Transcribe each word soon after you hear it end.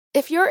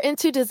If you're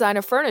into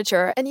designer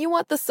furniture and you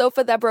want the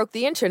sofa that broke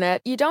the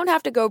internet, you don't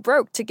have to go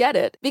broke to get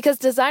it. Because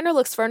Designer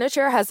Looks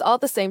Furniture has all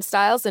the same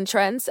styles and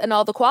trends and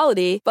all the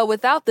quality, but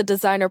without the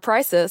designer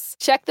prices.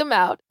 Check them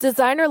out.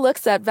 Designer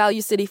Looks at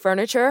Value City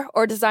Furniture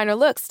or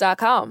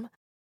designerlooks.com.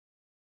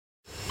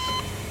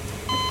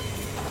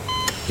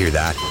 Hear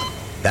that?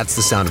 That's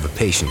the sound of a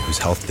patient whose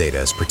health data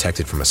is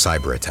protected from a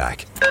cyber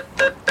attack.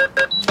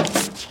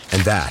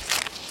 And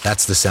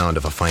that's the sound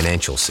of a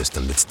financial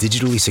system that's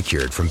digitally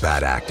secured from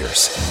bad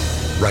actors.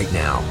 Right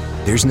now,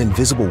 there's an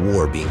invisible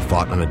war being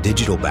fought on a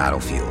digital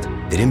battlefield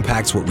that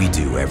impacts what we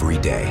do every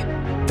day.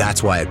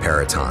 That's why at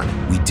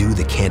Peraton, we do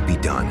the can't be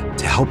done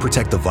to help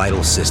protect the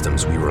vital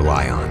systems we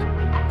rely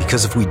on.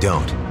 Because if we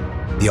don't,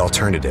 the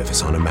alternative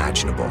is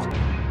unimaginable.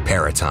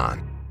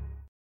 Peraton.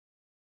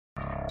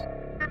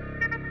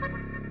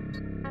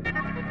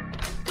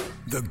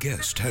 The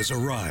guest has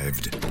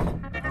arrived.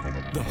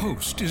 The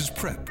host is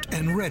prepped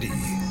and ready.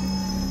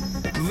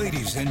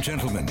 Ladies and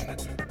gentlemen,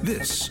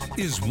 this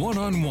is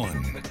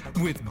One-on-One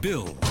with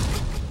Bill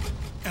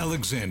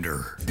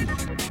Alexander.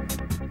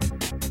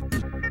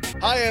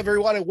 Hi,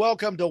 everyone, and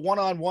welcome to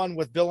One-on-One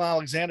with Bill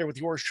Alexander, with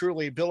yours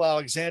truly, Bill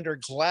Alexander.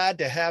 Glad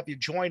to have you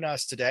join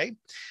us today.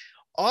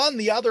 On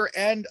the other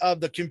end of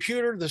the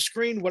computer, the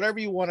screen, whatever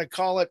you want to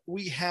call it,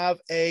 we have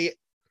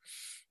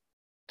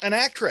an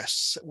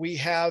actress. We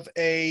have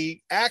an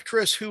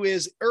actress who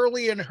is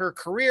early in her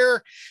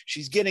career.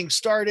 She's getting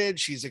started.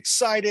 She's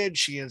excited.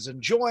 She is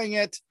enjoying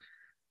it,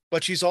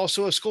 but she's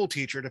also a school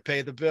teacher to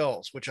pay the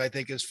bills, which I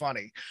think is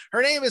funny.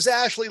 Her name is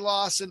Ashley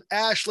Lawson.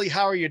 Ashley,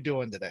 how are you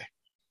doing today?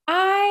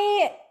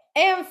 I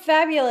am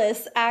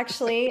fabulous,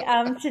 actually.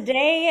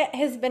 Today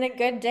has been a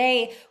good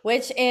day,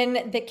 which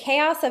in the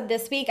chaos of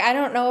this week, I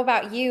don't know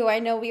about you. I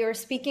know we were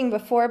speaking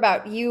before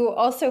about you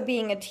also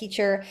being a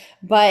teacher,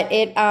 but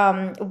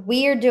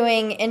we are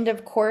doing end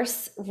of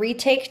course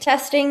retake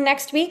testing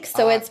next week.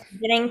 So it's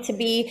beginning to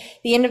be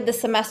the end of the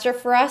semester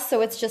for us.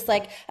 So it's just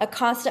like a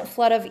constant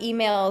flood of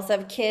emails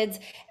of kids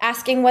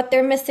asking what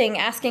they're missing,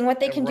 asking what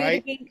they can do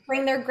to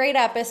bring their grade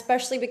up,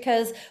 especially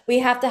because we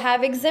have to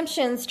have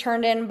exemptions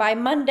turned in by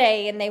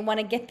Monday and they want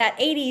to get that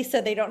 80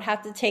 so they don't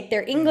have to take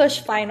their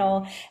English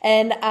final.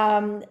 And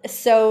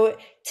so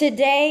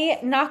today,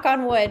 knock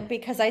on wood,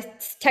 because I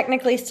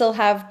technically still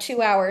have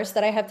 2 hours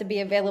that I have to be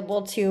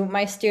available to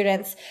my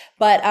students,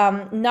 but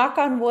knock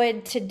on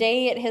wood,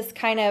 today it has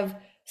kind of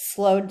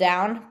slowed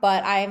down,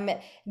 but I'm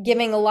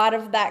giving a lot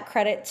of that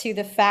credit to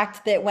the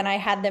fact that when I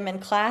had them in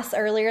class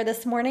earlier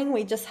this morning,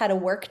 we just had a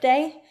work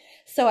day.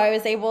 So I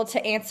was able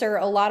to answer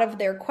a lot of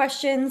their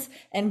questions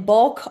in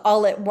bulk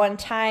all at one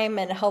time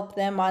and help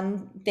them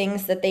on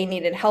things that they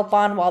needed help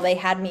on while they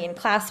had me in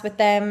class with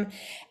them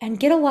and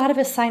get a lot of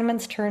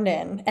assignments turned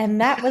in.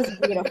 And that was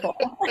beautiful.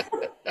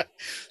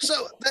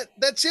 So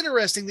that's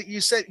interesting that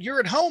you said you're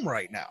at home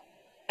right now.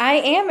 I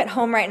am at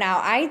home right now.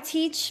 I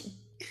teach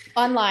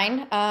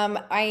online.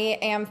 I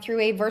am through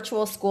a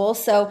virtual school.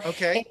 So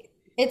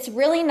it's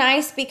really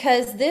nice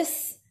because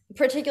this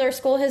particular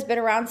school has been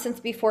around since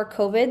before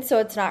COVID, so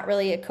it's not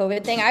really a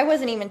COVID thing. I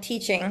wasn't even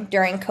teaching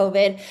during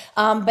COVID,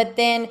 but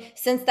then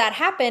since that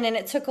happened and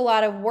it took a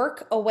lot of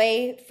work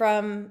away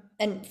from,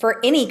 and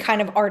for any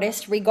kind of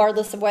artist,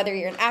 regardless of whether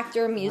you're an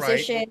actor,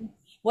 musician,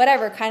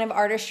 whatever kind of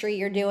artistry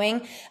you're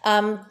doing.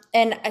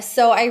 And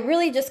so I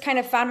really just kind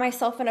of found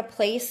myself in a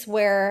place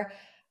where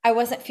I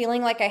wasn't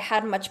feeling like I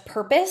had much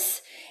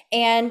purpose.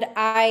 And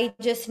I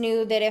just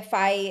knew that if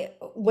I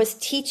was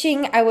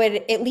teaching, I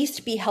would at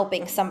least be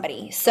helping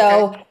somebody.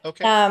 So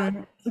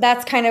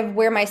that's kind of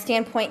where my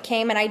standpoint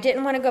came. And I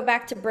didn't want to go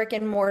back to brick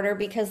and mortar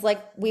because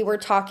like we were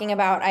talking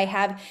about, I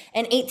have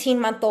an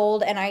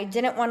 18-month-old and I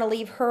didn't want to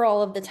leave her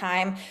all of the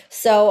time.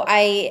 So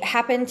I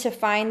happened to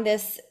find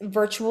this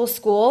virtual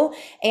school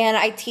and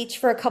I teach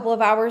for a couple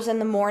of hours in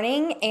the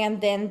morning.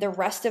 And then the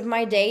rest of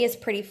my day is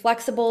pretty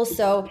flexible.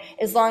 So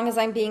as long as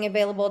I'm being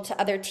available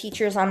to other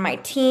teachers on my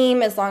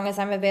team, as long as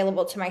I'm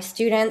available to my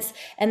students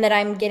and that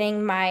I'm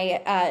getting my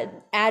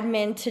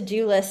admin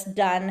to-do list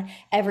done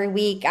every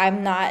week,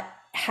 I'm not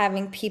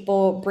having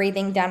people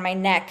breathing down my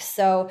neck.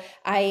 So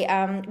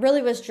I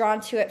really was drawn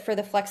to it for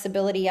the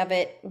flexibility of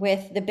it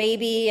with the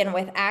baby and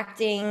with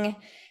acting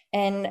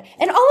and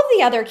all of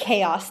the other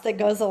chaos that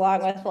goes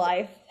along with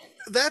life.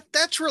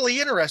 That's really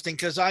interesting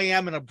because I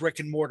am in a brick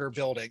and mortar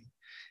building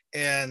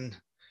and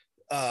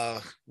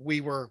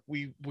we're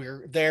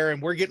there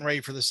and we're getting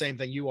ready for the same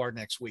thing you are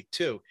next week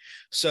too.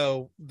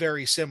 So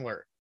very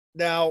similar.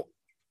 Now,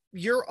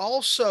 you're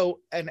also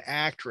an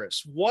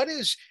actress.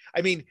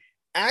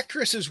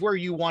 Actress is where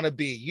you want to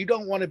be. You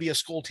don't want to be a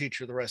school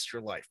teacher the rest of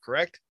your life,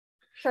 correct?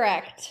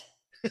 Correct.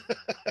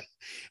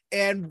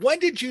 And when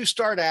did you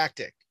start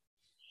acting?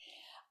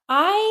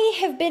 I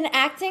have been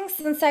acting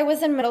since I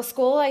was in middle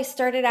school. I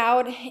started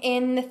out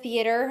in the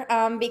theater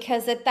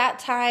because at that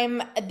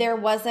time there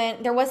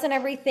wasn't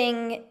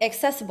everything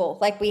accessible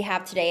like we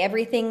have today.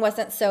 Everything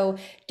wasn't so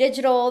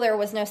digital. There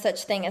was no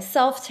such thing as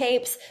self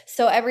tapes,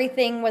 so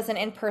everything was an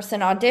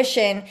in-person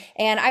audition.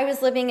 And I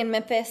was living in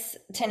Memphis,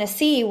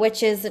 Tennessee,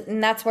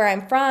 and that's where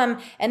I'm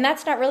from, and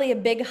that's not really a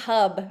big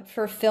hub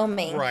for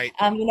filming. Right.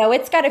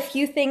 It's got a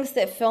few things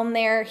that film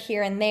there,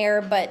 here and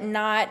there, but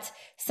not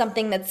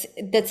something that's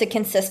a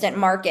consistent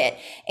market.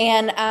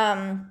 And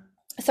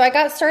so I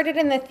got started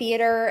in the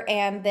theater,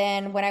 and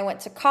then when I went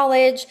to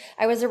college,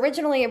 I was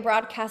originally a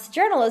broadcast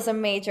journalism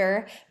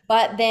major,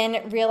 but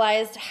then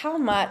realized how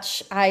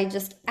much I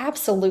just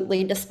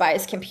absolutely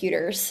despise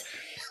computers.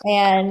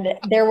 And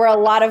there were a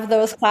lot of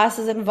those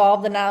classes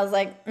involved, and I was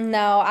like,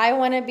 no, I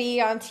want to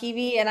be on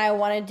TV and I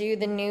want to do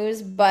the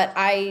news, but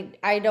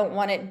I don't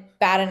want it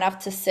bad enough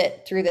to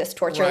sit through this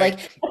torture. Right. Like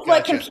that's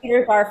what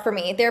computers are for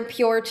me. They're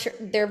pure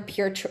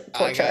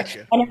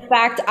torture. And in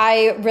fact,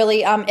 I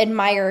really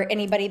admire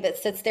anybody that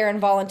sits there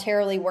and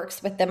voluntarily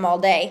works with them all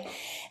day.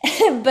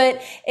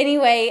 But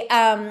anyway,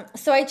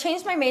 so I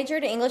changed my major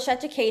to English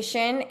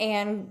education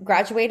and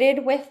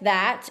graduated with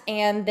that.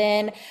 And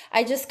then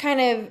I just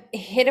kind of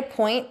hit a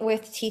point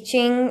with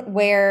teaching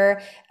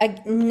where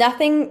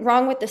nothing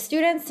wrong with the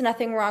students,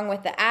 nothing wrong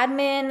with the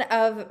admin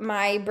of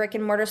my brick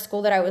and mortar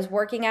school that I was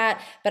working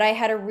at, but I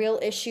had a real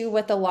issue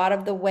with a lot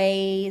of the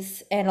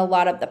ways and a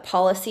lot of the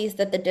policies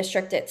that the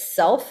district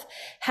itself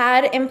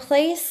had in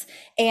place.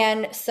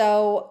 And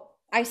so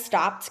I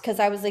stopped because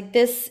I was like,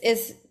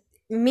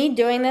 me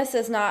doing this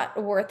is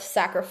not worth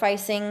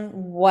sacrificing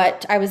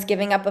what I was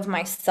giving up of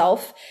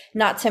myself,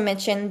 not to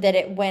mention that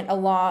it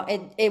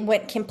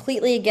went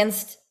completely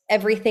against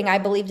everything I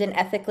believed in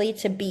ethically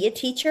to be a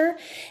teacher.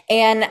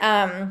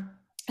 And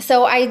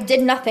so I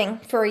did nothing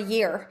for a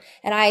year,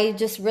 and I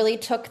just really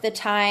took the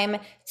time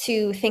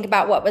to think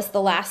about what was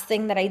the last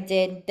thing that I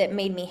did that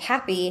made me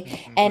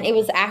happy, and it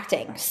was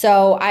acting.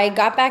 So I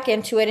got back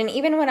into it, and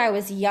even when I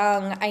was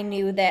young, I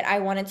knew that I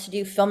wanted to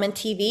do film and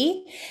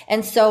TV.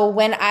 And so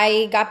when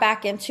I got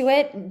back into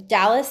it,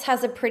 Dallas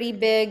has a pretty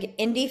big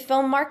indie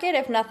film market,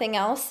 if nothing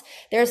else.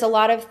 There's a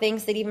lot of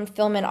things that even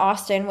film in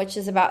Austin, which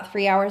is about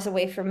 3 hours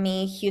away from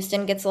me.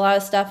 Houston gets a lot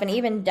of stuff, and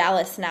even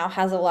Dallas now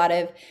has a lot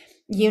of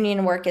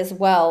union work as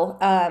well.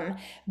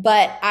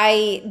 But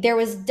there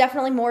was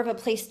definitely more of a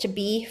place to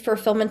be for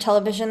film and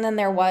television than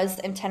there was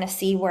in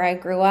Tennessee where I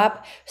grew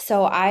up.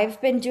 So I've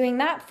been doing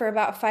that for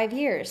about 5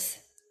 years.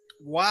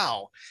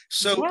 Wow.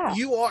 So yeah.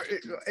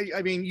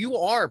 You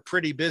are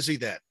pretty busy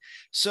then.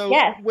 So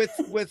yes.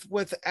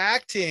 with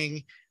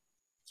acting,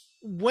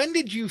 when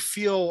did you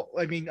feel,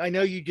 I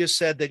know you just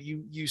said that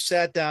you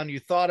sat down,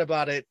 you thought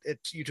about it,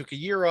 you took a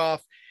year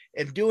off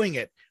and doing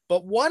it.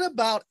 But what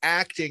about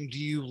acting do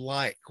you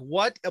like?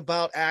 What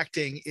about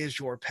acting is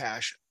your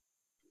passion?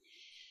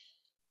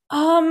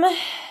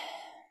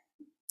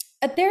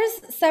 There's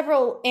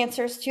several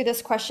answers to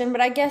this question,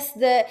 but I guess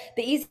the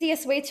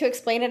easiest way to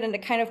explain it and to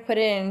kind of put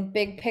it in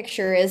big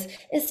picture is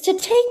to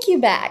take you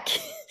back.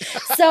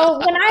 So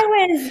when I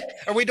was...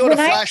 Are we doing a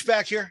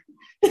flashback here?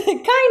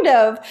 Kind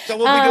of. So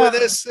we'll be doing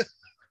this?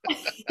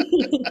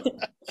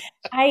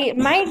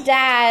 My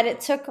dad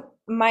took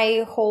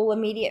my whole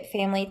immediate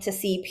family to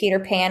see Peter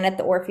Pan at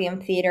the Orpheum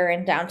Theater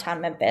in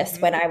downtown Memphis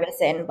when I was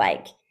in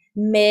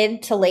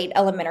mid to late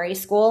elementary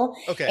school.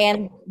 Okay.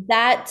 And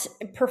that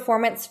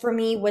performance for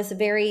me was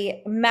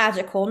very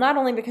magical, not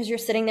only because you're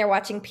sitting there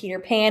watching Peter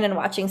Pan and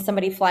watching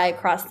somebody fly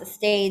across the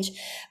stage,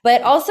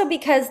 but also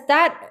because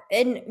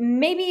and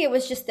maybe it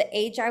was just the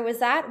age I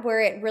was at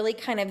where it really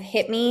kind of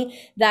hit me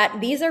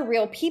that these are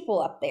real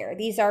people up there.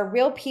 These are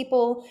real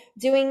people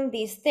doing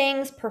these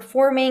things,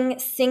 performing,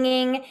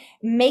 singing,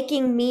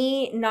 making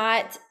me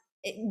not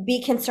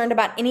be concerned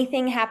about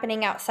anything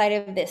happening outside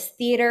of this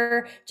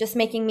theater, just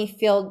making me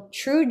feel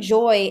true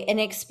joy and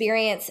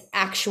experience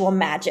actual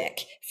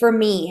magic. For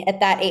me at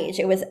that age,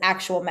 it was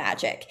actual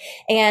magic.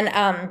 And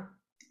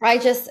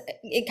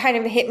it kind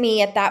of hit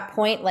me at that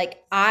point,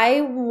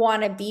 I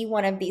want to be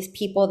one of these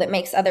people that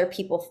makes other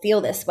people feel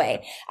this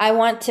way. I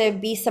want to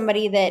be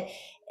somebody that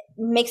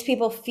makes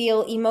people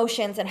feel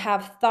emotions and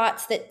have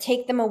thoughts that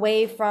take them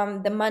away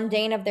from the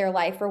mundane of their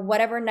life or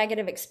whatever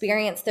negative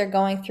experience they're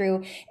going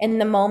through in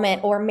the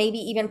moment, or maybe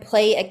even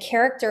play a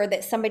character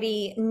that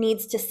somebody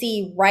needs to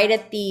see right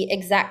at the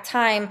exact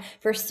time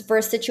for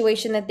a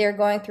situation that they're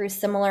going through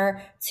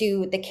similar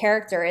to the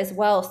character as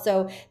well.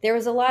 So there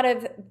was a lot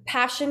of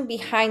passion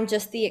behind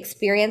just the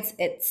experience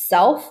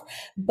itself.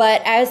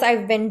 But as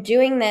I've been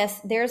doing this,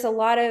 there's a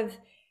lot of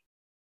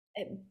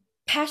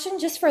passion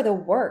just for the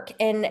work.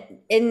 And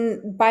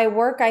by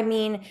work, I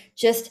mean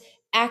just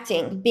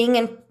acting,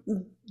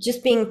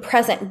 just being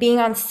present, being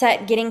on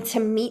set, getting to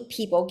meet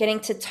people, getting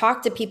to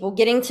talk to people,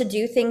 getting to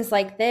do things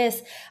like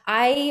this.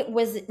 I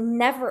was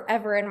never,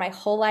 ever in my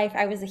whole life,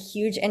 I was a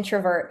huge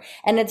introvert.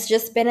 And it's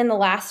just been in the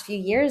last few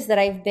years that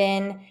I've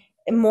been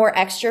more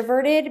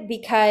extroverted,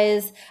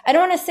 because I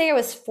don't want to say I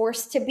was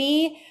forced to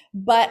be,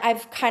 but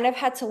I've kind of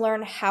had to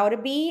learn how to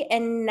be.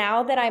 And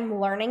now that I'm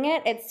learning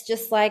it, it's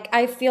just like,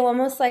 I feel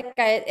almost like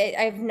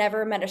I've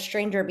never met a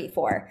stranger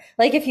before.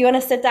 Like, if you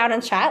want to sit down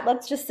and chat,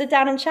 let's just sit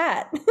down and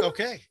chat.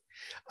 Okay.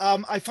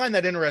 I find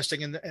that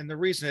interesting. And the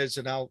reason is,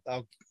 and I'll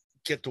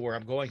get to where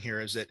I'm going here,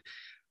 is that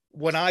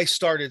when I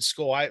started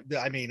school, I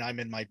mean, I'm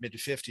in my mid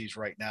 50s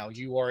right now.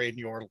 You are in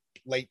your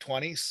late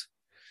 20s.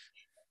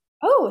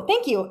 Oh,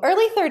 thank you.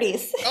 Early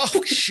 30s.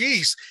 Oh,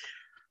 geez.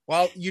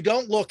 Well, you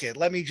don't look it.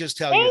 Let me just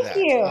tell you that.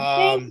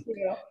 Thank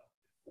you.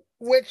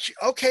 Which,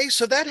 okay,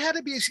 so that had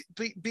to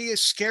be a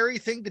scary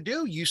thing to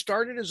do. You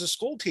started as a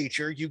school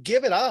teacher, you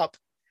give it up,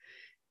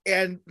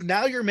 and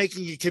now you're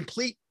making a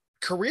complete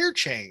career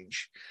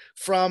change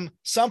from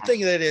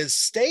something that is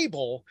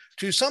stable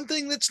to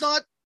something that's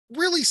not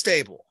really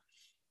stable.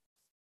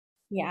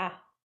 Yeah.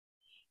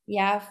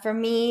 Yeah, for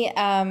me,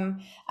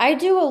 I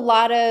do a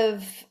lot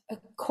of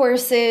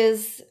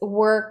courses,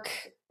 work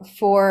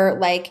for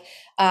like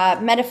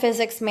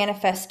metaphysics,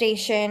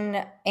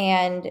 manifestation,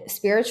 and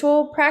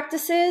spiritual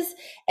practices.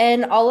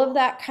 And all of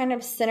that kind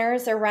of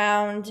centers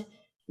around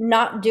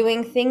not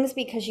doing things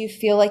because you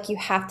feel like you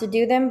have to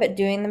do them, but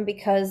doing them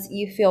because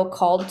you feel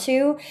called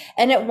to.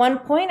 And at one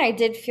point I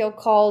did feel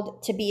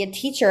called to be a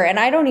teacher. And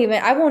I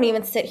won't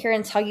even sit here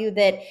and tell you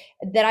that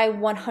I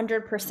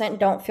 100%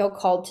 don't feel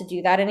called to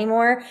do that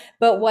anymore.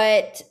 But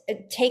what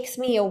takes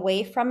me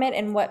away from it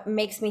and what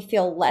makes me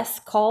feel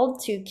less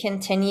called to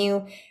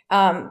continue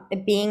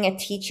being a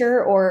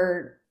teacher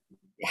or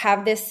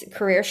have this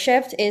career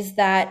shift is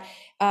that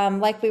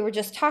like we were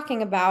just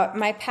talking about,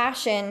 my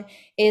passion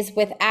is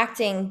with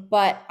acting,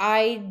 but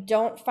I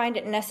don't find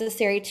it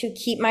necessary to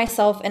keep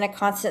myself in a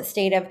constant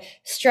state of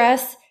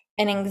stress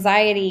and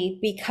anxiety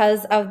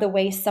because of the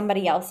way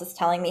somebody else is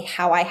telling me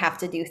how I have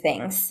to do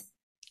things.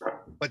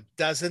 But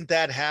doesn't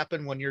that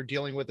happen when you're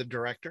dealing with a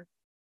director?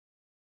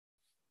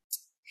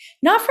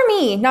 Not for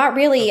me, not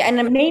really.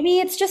 And maybe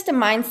it's just a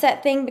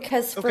mindset thing,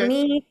 because for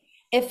me,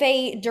 if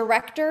a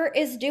director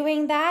is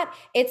doing that,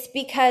 it's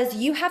because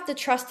you have to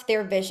trust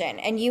their vision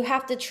and you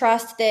have to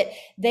trust that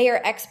they are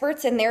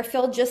experts in their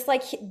field, just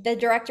like the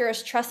director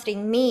is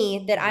trusting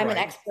me that I'm an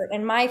expert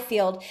in my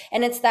field.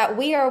 And it's that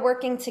we are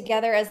working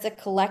together as a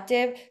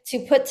collective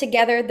to put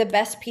together the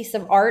best piece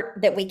of art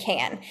that we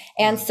can.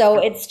 And so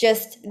it's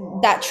just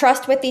that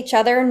trust with each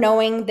other,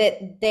 knowing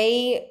that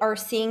they are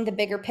seeing the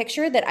bigger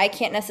picture that I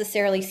can't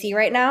necessarily see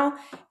right now,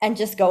 and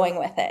just going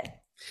with it.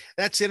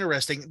 That's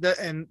interesting.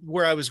 And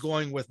where I was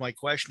going with my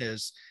question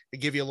is to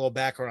give you a little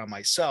background on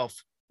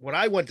myself. When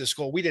I went to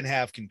school, we didn't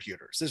have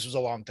computers. This was a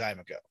long time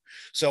ago.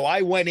 So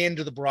I went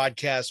into the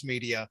broadcast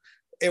media.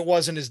 It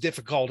wasn't as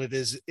difficult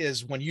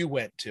as when you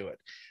went to it.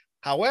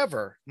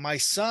 However, my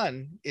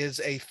son is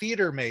a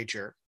theater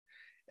major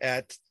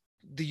at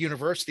the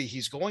university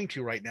he's going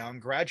to right now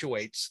and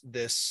graduates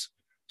this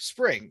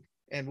spring,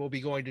 and will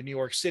be going to New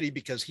York City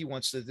because he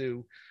wants to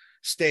do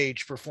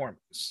stage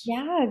performance.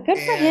 Yeah, good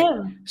for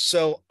him.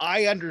 So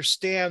I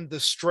understand the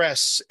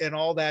stress and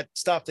all that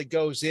stuff that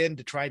goes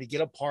into trying to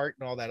get a part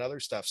and all that other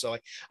stuff. So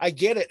I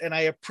get it, and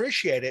I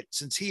appreciate it,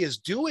 since he is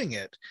doing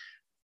it,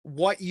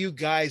 what you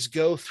guys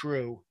go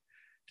through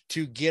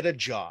to get a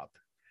job,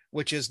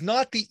 which is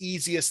not the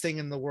easiest thing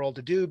in the world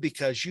to do,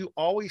 because you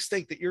always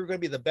think that you're going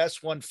to be the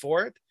best one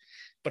for it.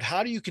 But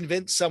how do you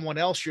convince someone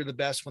else you're the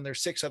best when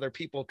there's 6 other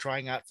people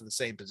trying out for the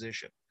same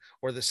position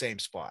or the same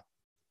spot?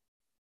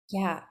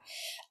 Yeah.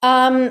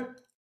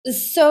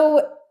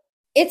 So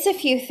it's a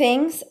few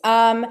things.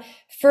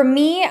 For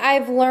me,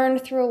 I've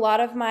learned through a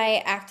lot of my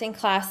acting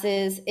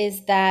classes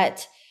is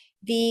that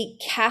the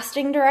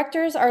casting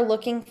directors are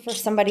looking for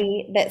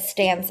somebody that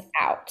stands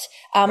out,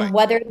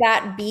 whether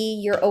that be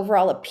your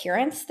overall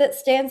appearance that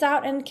stands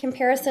out in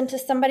comparison to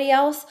somebody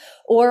else,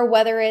 or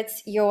whether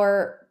it's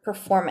your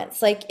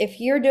performance. Like, if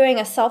you're doing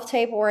a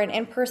self-tape or an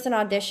in-person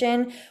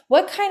audition,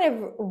 what kind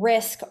of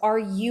risk are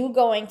you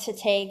going to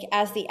take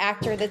as the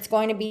actor that's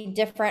going to be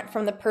different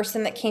from the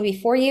person that came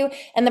before you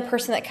and the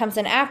person that comes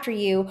in after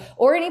you,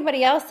 or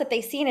anybody else that they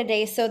see in a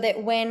day, so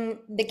that when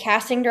the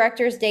casting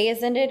director's day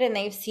is ended and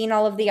they've seen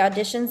all of the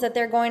auditions that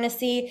they're going to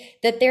see,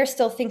 that they're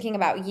still thinking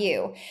about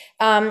you.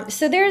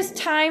 So there's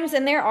times,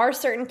 and there are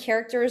certain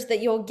characters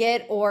that you'll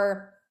get,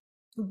 or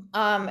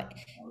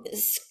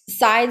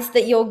sides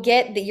that you'll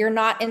get, that you're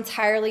not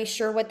entirely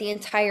sure what the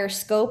entire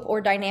scope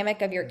or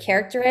dynamic of your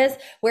character is,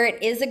 where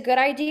it is a good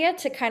idea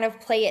to kind of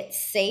play it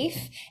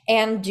safe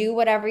and do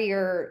whatever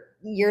your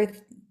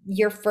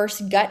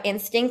first gut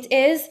instinct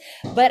is.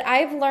 But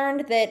I've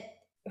learned that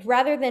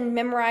rather than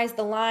memorize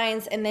the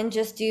lines and then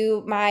just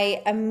do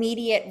my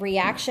immediate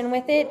reaction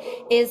with it,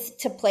 is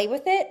to play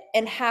with it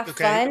and have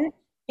fun.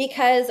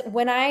 Because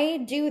when I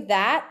do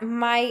that,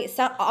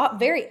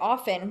 very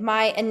often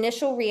my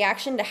initial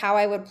reaction to how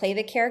I would play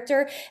the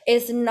character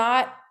is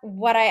not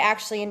what I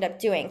actually end up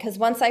doing. Because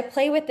once I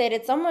play with it,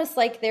 it's almost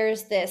like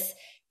there's this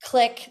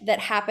click that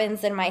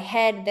happens in my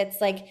head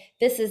that's like,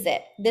 this is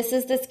it. This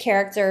is this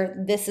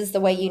character. This is the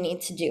way you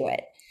need to do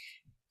it.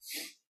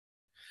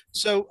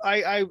 So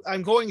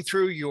I'm going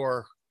through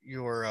your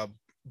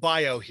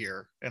bio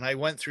here, and I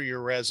went through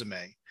your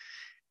resume,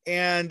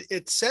 and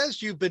it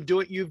says you've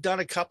done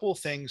a couple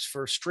things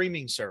for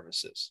streaming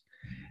services.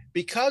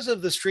 Because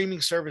of the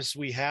streaming service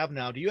we have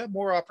now, do you have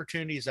more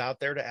opportunities out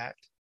there to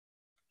act?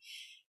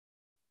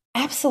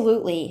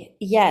 Absolutely.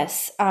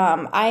 Yes.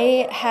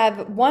 I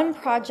have one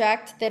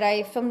project that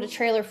I filmed a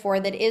trailer for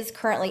that is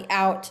currently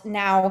out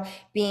now,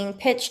 being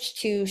pitched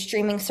to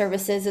streaming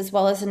services as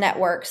well as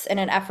networks in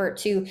an effort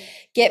to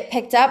get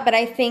picked up. But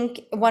I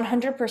think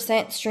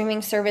 100%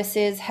 streaming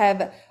services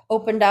have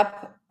opened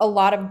up a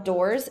lot of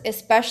doors,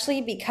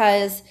 especially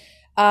because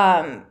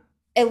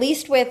at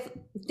least with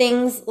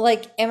things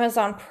like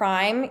Amazon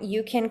Prime,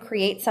 you can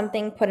create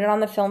something, put it on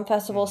the film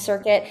festival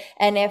circuit,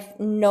 and if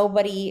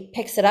nobody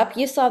picks it up,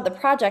 you still have the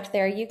project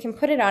there. You can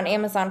put it on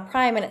Amazon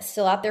Prime and it's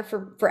still out there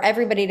for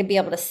everybody to be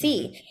able to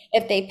see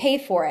if they pay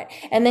for it.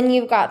 And then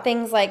you've got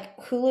things like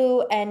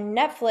Hulu and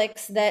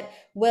Netflix that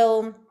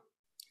will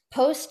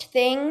post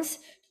things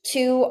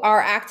to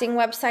our acting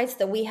websites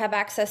that we have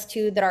access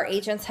to, that our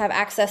agents have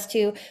access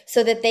to,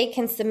 so that they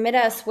can submit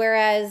us.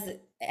 Whereas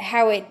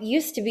how it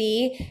used to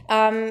be,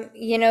 and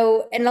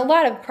a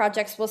lot of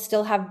projects will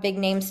still have big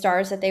name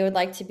stars that they would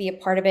like to be a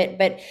part of it,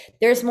 but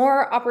there's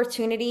more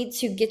opportunity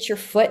to get your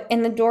foot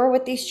in the door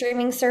with these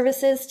streaming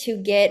services, to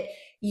get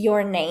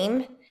your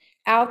name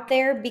out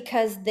there,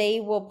 because they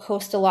will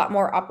post a lot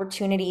more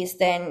opportunities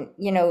than,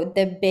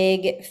 the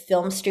big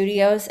film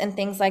studios and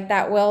things like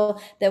that will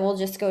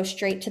just go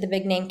straight to the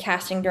big name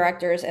casting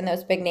directors, and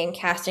those big name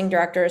casting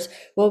directors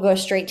will go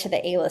straight to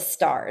the A-list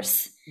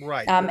stars.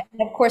 Right. And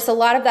of course, a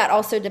lot of that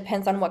also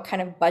depends on what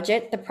kind of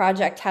budget the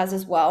project has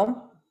as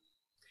well.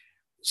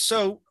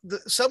 So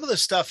some of the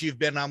stuff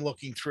I'm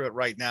looking through it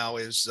right now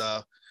is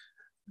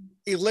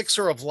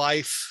Elixir of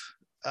Life,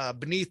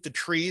 Beneath the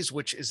Trees,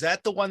 which is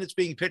that the one that's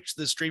being pitched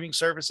to the streaming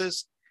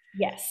services?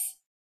 Yes.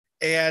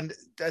 And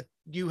that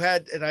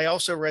and I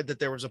also read that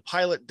there was a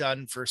pilot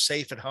done for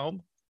Safe at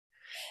Home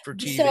for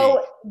TV.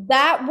 So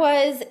that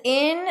was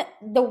in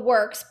the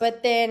works,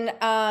 but then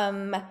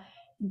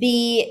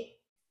the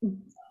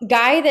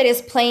guy that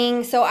is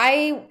playing, so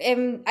I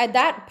am at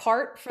that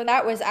part for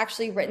that was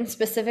actually written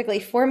specifically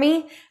for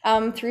me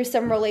through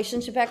some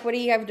relationship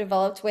equity I've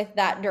developed with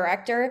that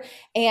director,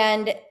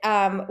 and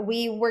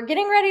we were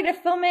getting ready to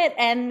film it,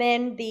 and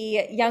then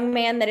the young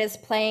man that is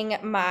playing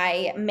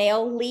my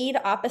male lead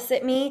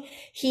opposite me,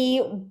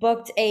 he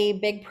booked a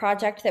big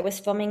project that was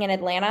filming in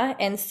Atlanta,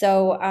 and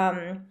so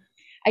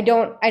I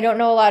don't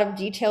know a lot of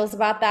details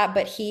about that,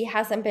 but he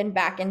hasn't been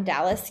back in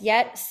Dallas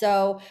yet.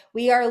 So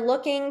we are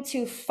looking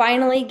to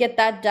finally get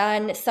that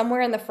done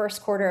somewhere in the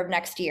first quarter of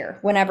next year,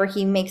 whenever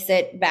he makes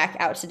it back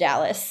out to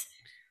Dallas.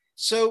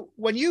 So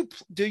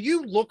do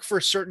you look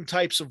for certain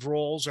types of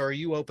roles, or are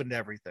you open to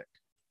everything?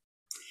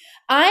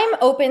 I'm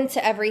open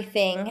to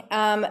everything,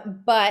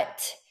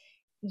 but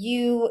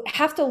you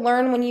have to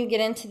learn when you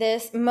get into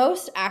this.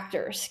 Most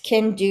actors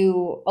can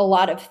do a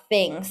lot of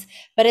things,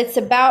 but it's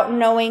about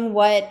knowing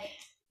what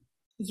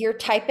your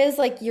type is,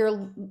 like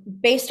you're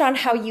based on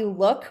how you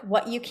look,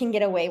 what you can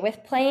get away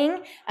with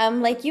playing.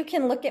 Like you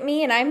can look at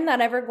me and I'm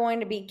not ever going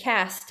to be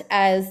cast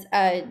as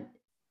a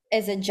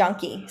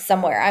junkie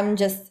somewhere.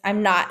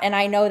 I'm not. And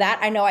I know that.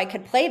 I know I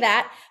could play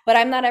that, but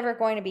I'm not ever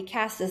going to be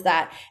cast as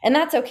that. And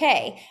that's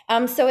okay.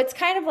 So it's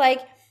kind of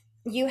like,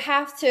 you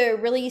have to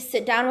really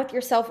sit down with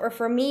yourself. Or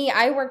for me,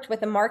 I worked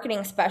with a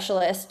marketing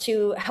specialist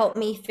to help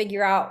me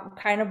figure out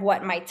kind of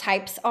what my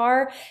types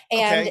are,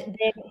 and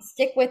then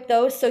stick with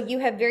those. So you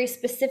have very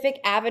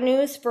specific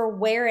avenues for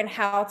where and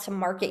how to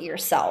market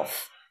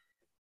yourself.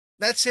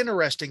 That's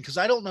interesting, because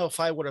I don't know if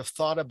I would have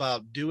thought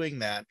about doing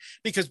that,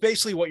 because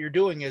basically what you're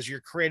doing is you're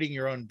creating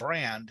your own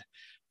brand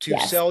to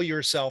sell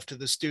yourself to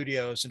the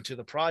studios and to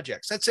the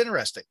projects. That's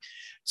interesting.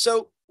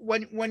 So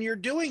when you're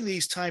doing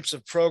these types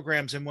of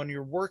programs and when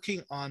you're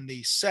working on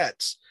these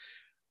sets,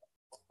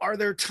 are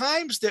there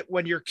times that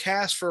when you're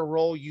cast for a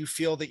role, you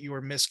feel that you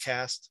were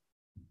miscast?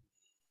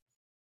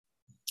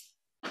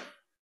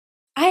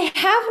 I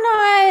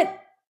have not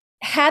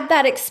had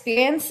that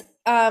experience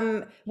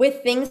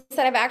with things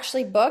that I've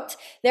actually booked.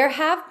 There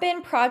have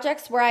been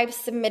projects where I've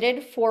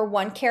submitted for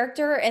one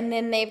character, and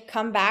then they've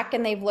come back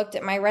and they've looked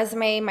at my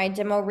resume, my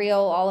demo reel,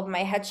 all of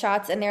my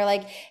headshots, and they're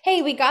like,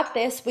 hey, we got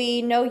this.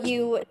 We know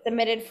you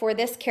submitted for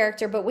this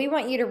character, but we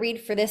want you to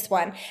read for this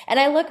one. And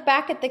I look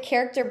back at the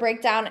character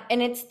breakdown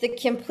and it's the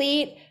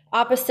complete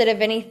opposite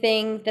of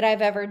anything that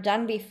I've ever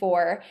done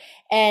before.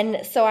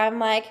 And so I'm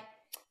like,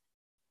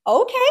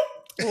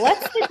 okay,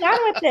 let's sit down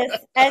with this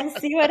and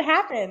see what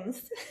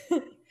happens.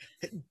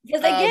 Because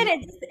again,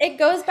 it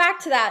goes back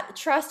to that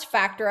trust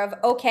factor of,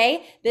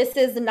 okay, this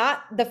is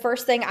not the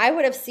first thing I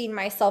would have seen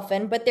myself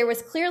in, but there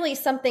was clearly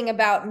something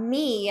about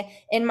me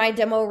in my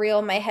demo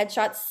reel, my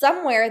headshots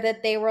somewhere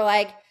that they were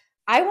like,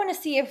 I want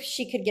to see if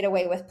she could get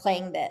away with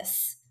playing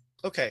this.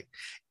 Okay.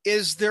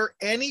 Is there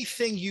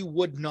anything you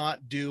would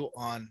not do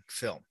on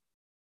film?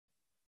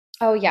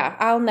 Oh yeah.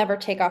 I'll never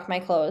take off my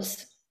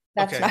clothes.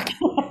 That's not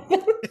going to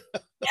happen.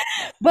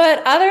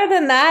 But other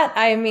than that,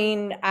 I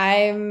mean,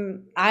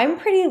 I'm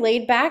pretty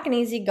laid back and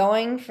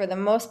easygoing for the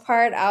most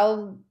part.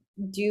 I'll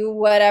do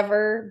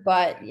whatever,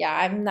 but yeah,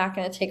 I'm not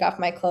going to take off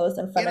my clothes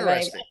in front of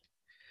anybody.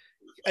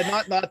 And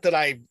not that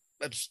I'm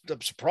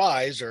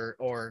surprised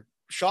or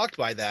shocked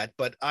by that,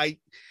 but I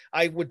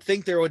would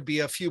think there would be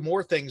a few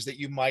more things that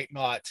you might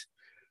not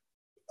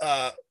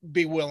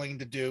be willing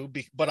to do,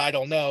 but I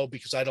don't know,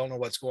 because I don't know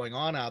what's going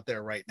on out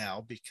there right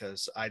now,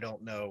 because I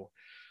don't know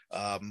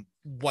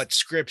what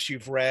scripts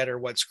you've read or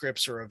what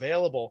scripts are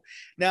available.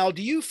 Now,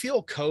 do you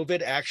feel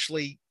COVID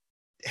actually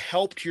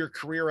helped your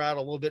career out a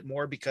little bit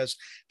more because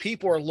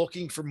people are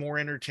looking for more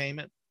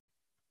entertainment?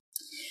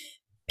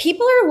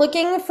 People are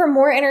looking for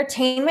more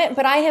entertainment,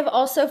 but I have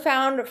also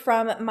found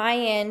from my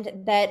end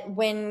that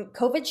when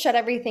COVID shut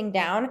everything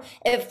down,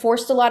 it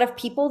forced a lot of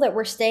people that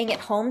were staying at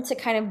home to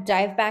kind of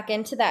dive back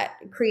into that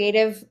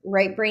creative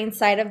right brain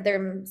side of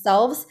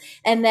themselves.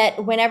 And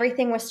that when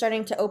everything was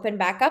starting to open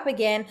back up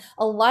again,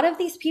 a lot of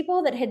these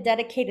people that had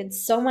dedicated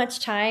so much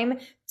time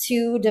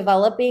to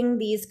developing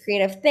these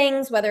creative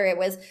things, whether it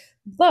was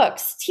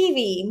books,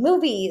 TV,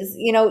 movies,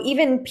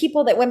 even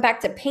people that went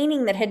back to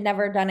painting that had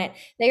never done it.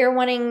 They are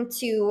wanting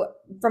to,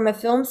 from a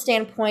film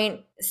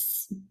standpoint,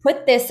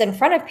 put this in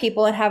front of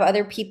people and have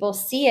other people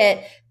see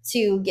it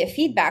to get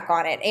feedback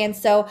on it. And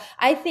so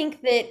I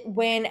think that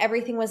when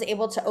everything was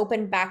able to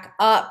open back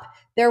up,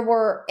 there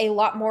were a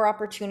lot more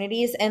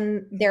opportunities,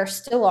 and there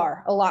still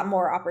are a lot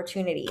more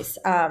opportunities.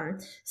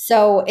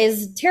 So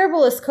as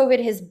terrible as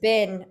COVID has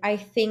been, I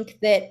think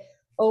that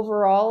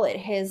overall, it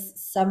has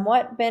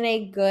somewhat been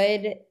a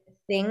good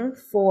thing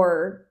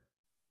for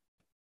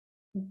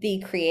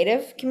the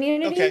creative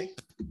community. Okay.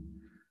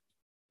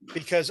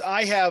 Because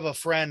I have a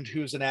friend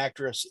who's an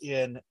actress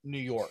in New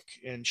York,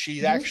 and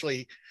she's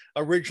actually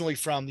originally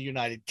from the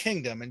United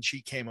Kingdom, and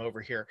she came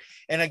over here.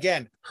 And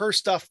again, her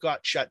stuff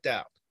got shut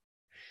down.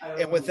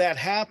 And with that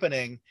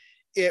happening,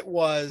 it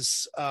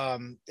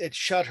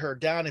shut her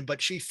down.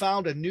 But she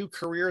found a new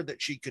career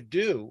that she could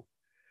do,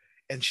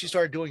 and she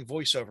started doing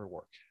voiceover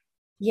work.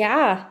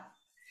 Yeah.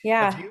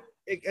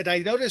 And I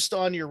noticed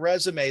on your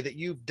resume that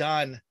you've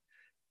done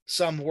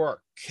some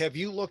work. Have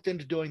you looked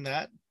into doing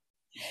that?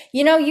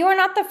 You are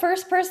not the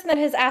first person that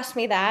has asked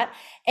me that.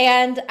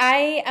 And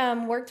I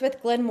worked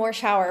with Glenn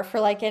Morshower for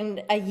like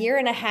a year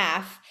and a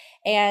half,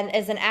 and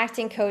as an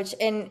acting coach.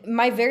 In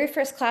my very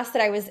first class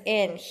that I was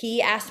in,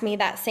 he asked me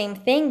that same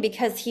thing,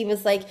 because he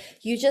was like,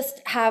 you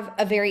just have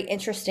a very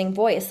interesting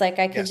voice. Like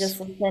I could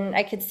just listen,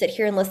 I could sit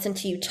here and listen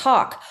to you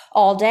talk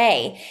all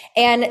day.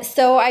 And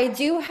so I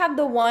do have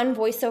the one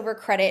voiceover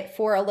credit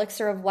for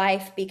Elixir of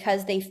Life,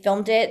 because they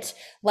filmed it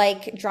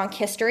like Drunk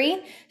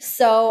History.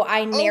 So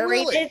I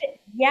narrated. Oh, really?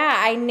 Yeah,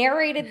 I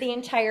narrated the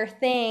entire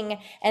thing.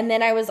 And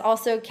then I was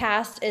also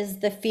cast as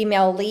the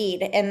female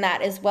lead in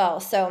that as well.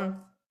 So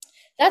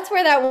that's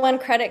where that one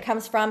credit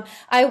comes from.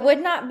 I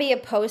would not be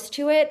opposed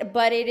to it,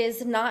 but it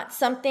is not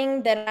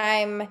something that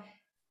I'm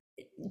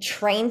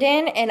trained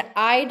in, and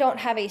I don't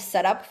have a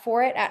setup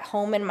for it at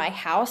home in my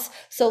house.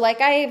 So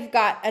like I've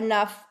got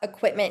enough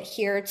equipment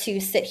here to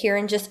sit here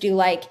and just do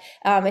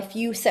if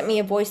you sent me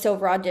a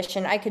voiceover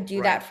audition, I could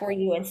do that for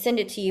you and send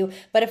it to you.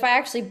 But if I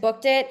actually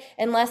booked it,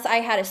 unless I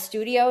had a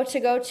studio to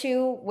go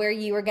to where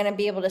you were going to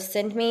be able to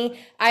send me,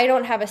 I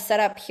don't have a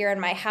setup here in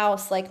my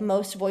house like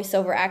most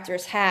voiceover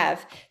actors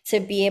have to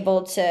be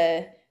able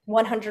to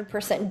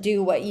 100%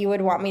 do what you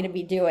would want me to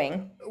be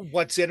doing.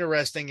 What's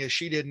interesting is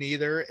she didn't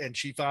either, and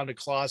she found a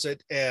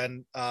closet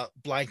and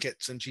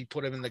blankets, and she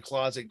put them in the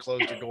closet and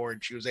closed the door,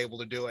 and she was able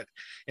to do it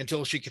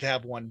until she could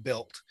have one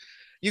built.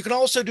 You can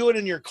also do it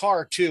in your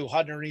car too,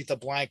 underneath a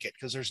blanket,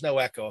 because there's no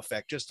echo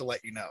effect, just to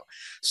let you know.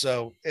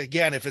 So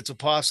again, if it's a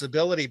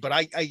possibility,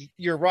 but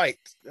you're right.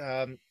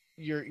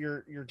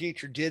 Your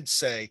teacher did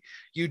say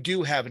you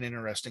do have an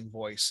interesting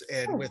voice,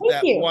 and with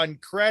that one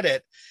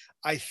credit,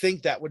 I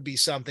think that would be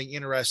something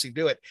interesting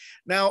to do it.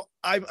 Now,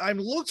 I'm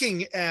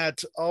looking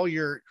at all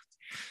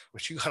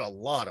which you got a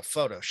lot of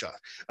Photoshop.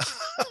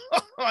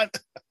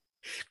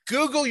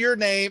 Google your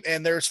name,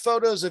 and there's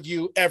photos of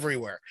you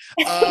everywhere,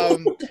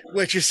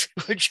 which is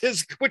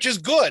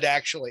good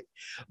actually.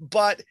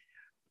 But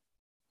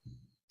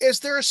is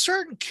there a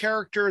certain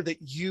character that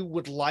you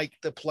would like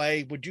to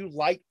play? Would you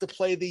like to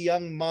play the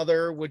young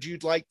mother? Would you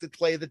like to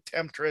play the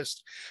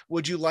temptress?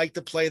 Would you like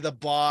to play the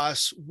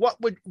boss? What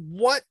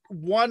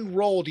one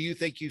role do you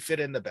think you fit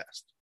in the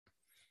best?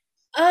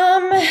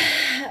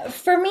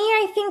 For me,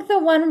 I think the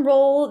one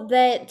role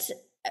that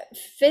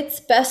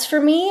fits best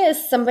for me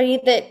is somebody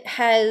that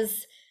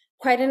has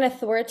quite an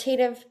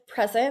authoritative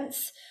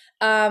presence.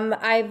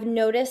 I've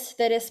noticed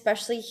that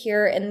especially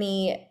here in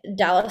the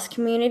Dallas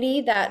community,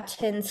 that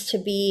tends to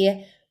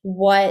be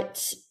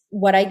what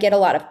I get a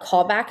lot of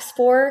callbacks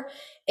for.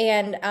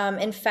 And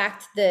in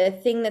fact, the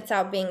thing that's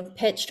out being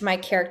pitched, my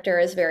character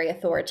is very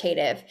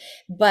authoritative,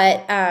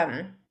 but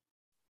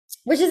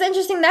which is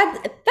interesting.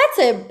 That's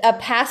a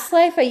past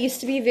life. I used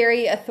to be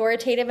very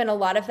authoritative, and a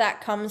lot of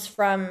that comes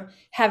from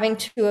having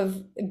to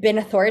have been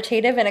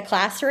authoritative in a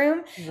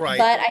classroom. Right.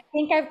 But I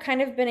think I've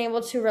kind of been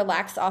able to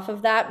relax off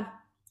of that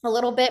a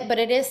little bit, but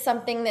it is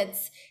something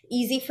that's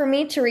easy for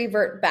me to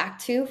revert back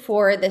to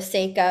for the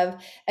sake of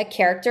a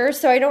character.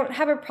 So I don't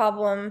have a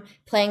problem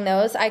playing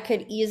those. I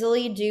could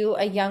easily do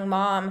a young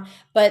mom,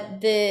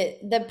 but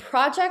the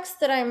projects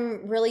that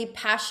I'm really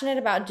passionate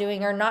about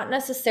doing are not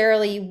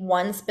necessarily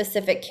one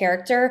specific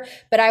character,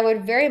 but I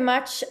would very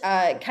much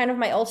kind of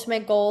my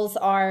ultimate goals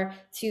are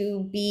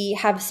to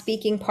have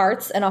speaking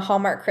parts in a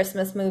Hallmark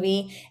Christmas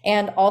movie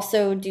and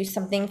also do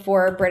something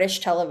for British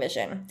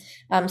television,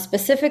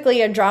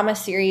 specifically a drama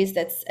series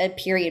that's a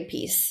period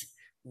piece.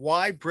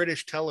 Why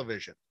British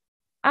television?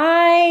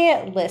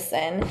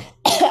 Listen,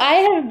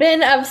 I have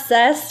been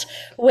obsessed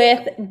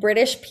with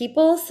British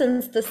people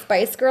since the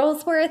Spice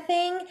Girls were a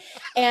thing.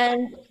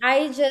 And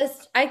I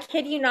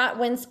kid you not,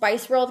 when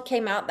Spice World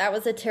came out, that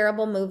was a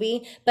terrible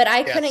movie, but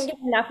I couldn't get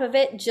enough of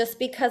it just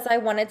because I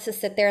wanted to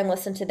sit there and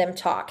listen to them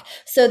talk.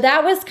 So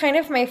that was kind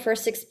of my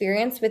first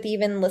experience with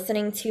even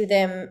listening to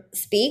them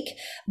speak.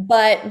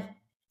 But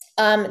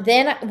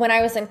then when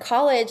I was in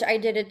college, I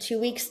did a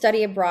 2-week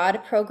study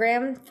abroad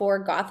program for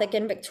Gothic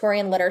and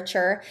Victorian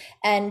literature,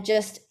 and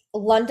just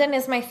London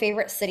is my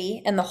favorite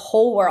city in the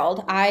whole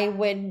world. I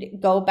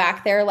would go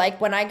back there. Like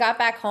when I got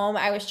back home,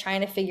 I was trying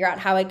to figure out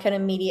how I could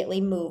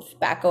immediately move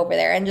back over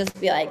there and just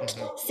be like,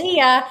 see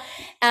ya.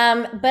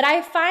 But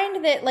I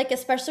find that, like,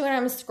 especially when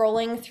I'm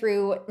scrolling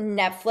through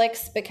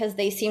Netflix, because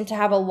they seem to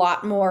have a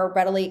lot more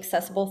readily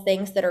accessible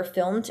things that are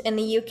filmed in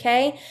the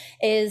UK,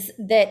 is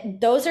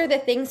that those are the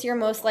things you're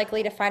most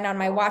likely to find on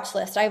my watch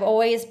list. I've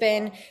always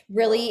been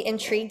really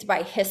intrigued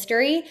by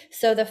history.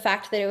 So the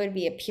fact that it would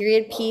be a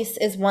period piece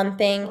is one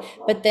thing.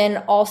 But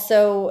then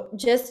also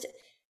just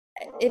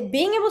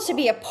being able to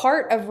be a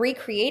part of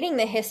recreating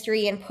the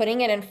history and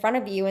putting it in front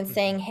of you and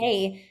saying,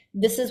 hey,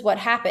 this is what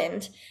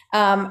happened.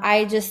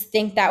 I just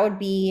think that would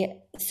be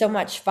so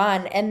much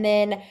fun. And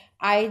then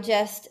I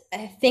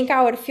think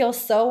I would feel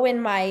so in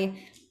my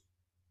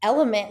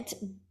element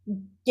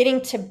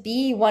getting to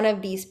be one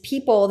of these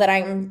people that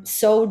I'm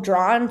so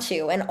drawn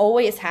to and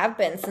always have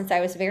been since I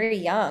was very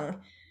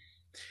young.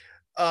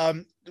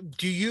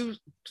 Do you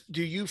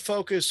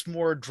focus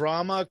more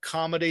drama,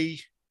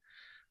 comedy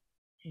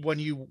when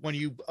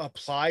you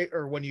apply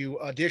or when you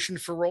audition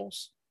for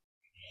roles?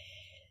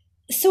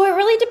 So it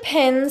really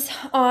depends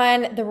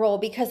on the role,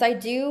 because I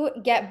do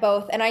get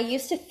both. And I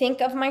used to think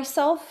of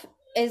myself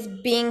as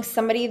being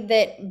somebody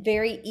that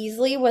very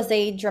easily was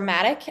a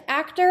dramatic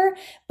actor.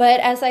 But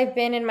as I've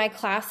been in my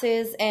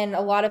classes, and a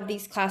lot of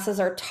these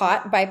classes are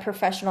taught by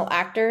professional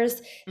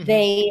actors,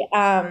 they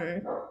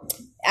have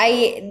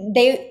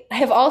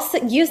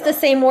also used the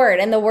same word,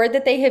 and the word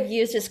that they have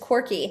used is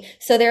quirky.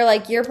 So they're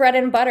like, your bread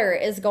and butter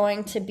is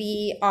going to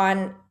be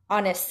on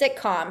a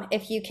sitcom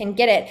if you can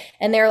get it.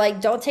 And they're like,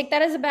 don't take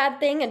that as a bad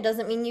thing. It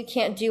doesn't mean you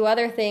can't do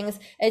other things.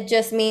 It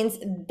just means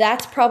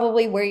that's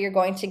probably where you're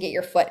going to get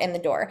your foot in the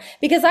door.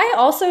 Because I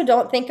also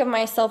don't think of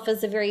myself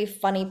as a very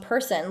funny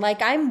person.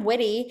 Like, I'm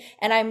witty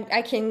and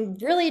I can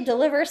really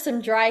deliver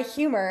some dry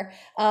humor.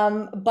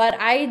 But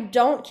I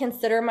don't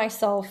consider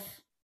myself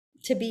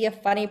to be a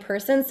funny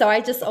person. So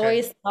I just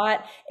always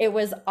thought it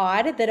was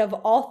odd that, of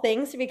all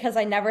things, because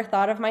I never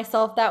thought of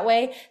myself that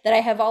way, that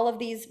I have all of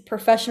these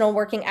professional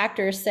working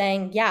actors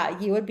saying, yeah,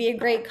 you would be a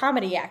great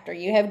comedy actor.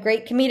 You have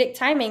great comedic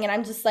timing. And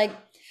I'm just like,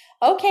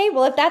 okay,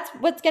 well, if that's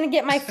what's going to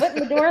get my foot in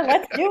the door,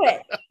 let's do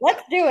it.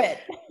 Let's do it.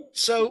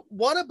 So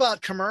what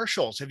about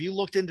commercials? Have you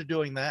looked into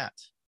doing that?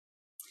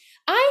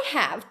 I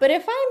have, but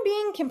if I'm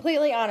being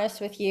completely honest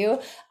with you,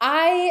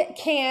 I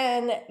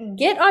can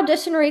get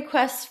audition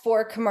requests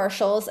for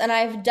commercials, and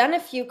I've done a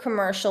few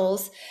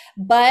commercials,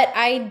 but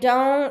I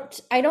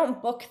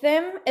don't book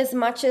them as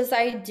much as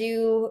I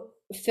do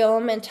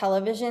film and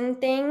television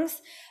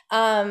things,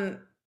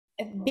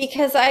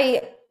 because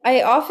I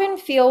often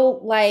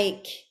feel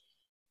like,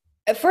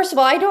 first of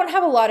all, I don't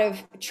have a lot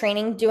of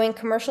training doing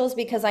commercials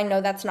because I know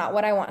that's not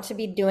what I want to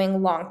be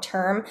doing long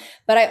term,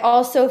 but I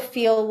also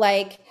feel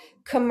like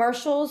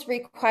commercials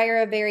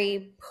require a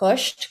very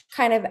pushed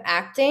kind of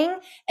acting.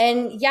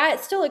 And yeah,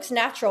 it still looks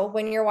natural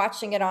when you're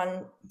watching it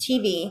on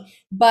TV,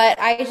 but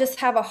I just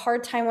have a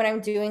hard time when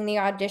I'm doing the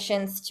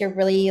auditions to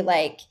really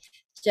like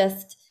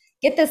just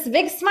get this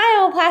big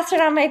smile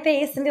plastered on my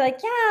face and be like,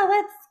 yeah,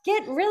 let's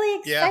get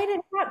really excited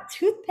about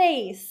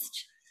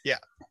toothpaste. Yeah.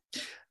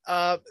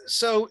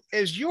 So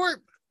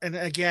and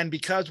again,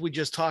 because we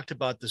just talked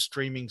about the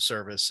streaming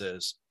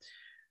services,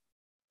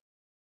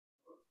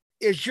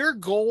 is your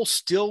goal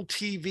still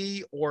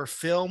TV or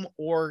film,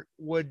 or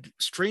would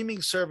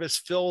streaming service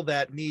fill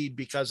that need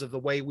because of the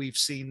way we've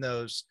seen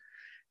those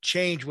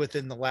change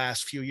within the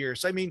last few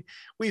years? I mean,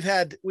 we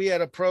had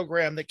a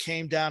program that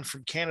came down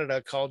from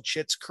Canada called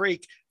Schitt's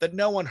Creek that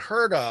no one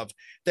heard of,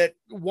 that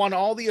won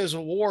all these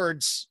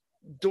awards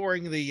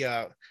during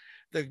the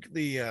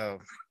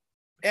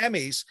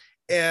Emmys,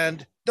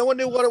 and no one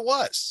knew what it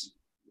was.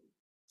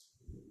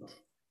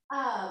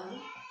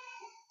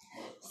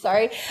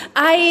 Sorry.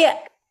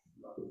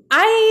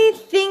 I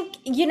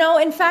think,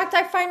 in fact,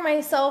 I find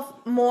myself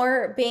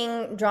more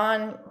being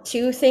drawn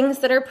to things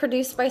that are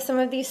produced by some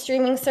of these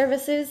streaming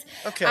services.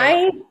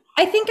 Okay. I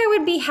I think I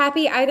would be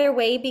happy either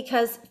way,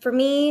 because for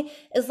me,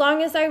 as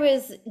long as I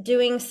was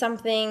doing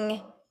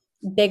something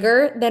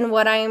bigger than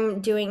what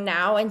I'm doing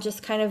now and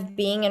just kind of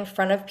being in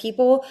front of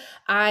people,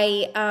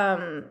 I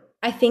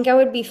think I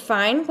would be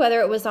fine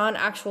whether it was on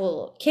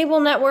actual cable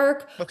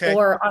network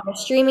or on a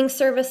streaming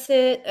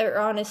services or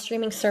on a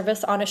streaming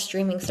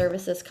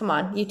services. Come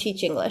on, you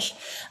teach English.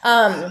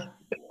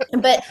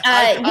 But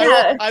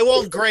I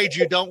won't grade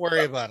you. Don't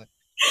worry about it.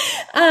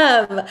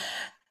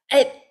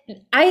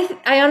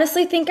 I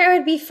honestly think I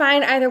would be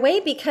fine either way,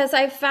 because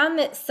I've found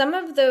that some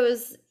of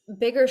those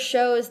bigger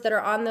shows that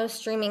are on those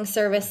streaming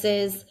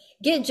services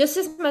get just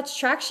as much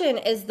traction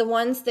as the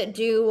ones that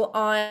do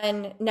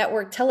on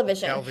network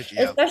television.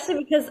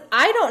 Especially because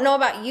I don't know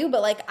about you,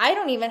 but like, I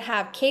don't even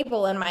have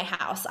cable in my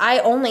house. I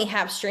only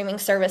have streaming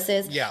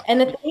services. Yeah.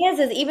 And the thing is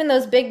even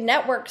those big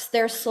networks,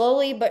 they're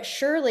slowly but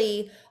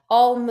surely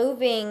all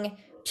moving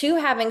to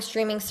having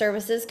streaming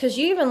services, because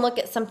you even look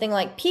at something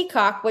like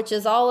Peacock, which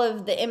is all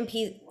of the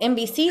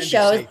NBC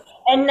shows,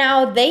 and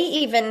now they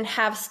even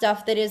have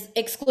stuff that is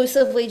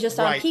exclusively just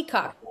on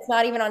Peacock. It's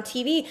not even on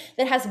TV,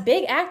 that has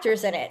big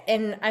actors in it.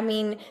 And I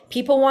mean,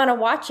 people want to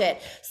watch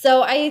it.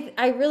 So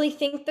I really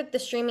think that the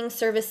streaming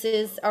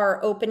services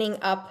are opening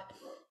up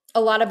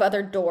a lot of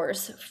other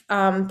doors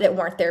that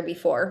weren't there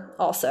before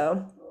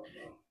also.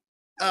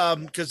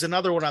 Because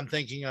another one I'm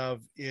thinking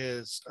of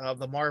is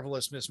The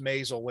Marvelous Miss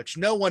Maisel, which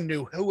no one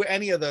knew who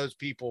any of those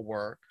people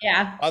were.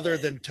 Yeah. Other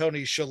than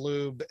Tony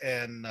Shalhoub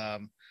and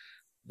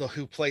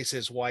who plays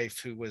his wife,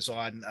 who was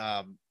on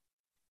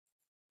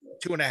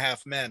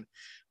 2.5 Men.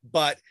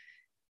 But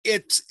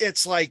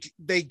it's like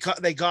they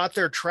got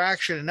their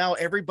traction, and now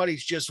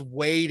everybody's just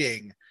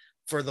waiting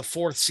for the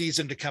 4th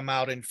season to come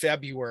out in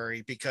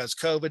February because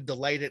COVID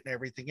delayed it and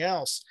everything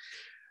else.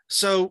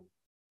 So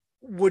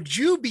would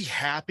you be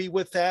happy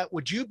with that?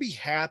 Would you be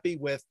happy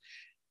with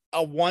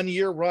a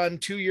 1-year run,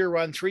 2-year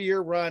run,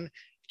 3-year run,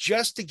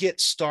 just to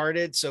get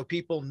started so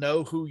people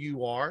know who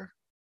you are?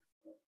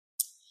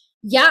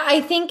 Yeah,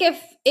 I think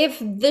if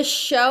the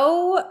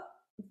show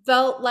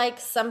felt like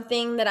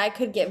something that I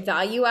could get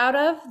value out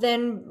of,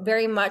 then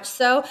very much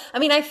so. I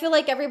mean, I feel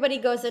like everybody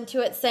goes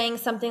into it saying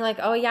something like,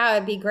 oh yeah,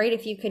 it'd be great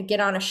if you could get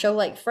on a show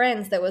like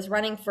Friends that was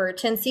running for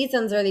 10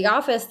 seasons, or The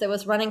Office that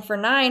was running for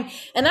 9.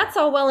 And that's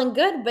all well and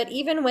good. But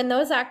even when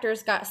those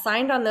actors got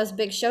signed on those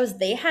big shows,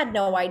 they had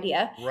no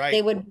idea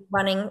they would be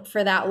running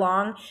for that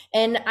long.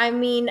 And I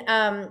mean,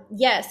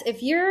 yes,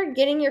 if you're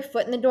getting your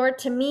foot in the door,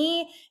 to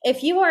me,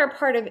 if you are a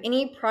part of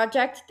any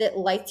project that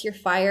lights your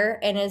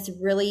fire and is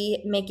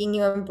really making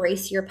you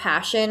embrace your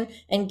passion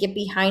and get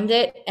behind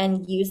it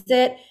and use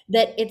it,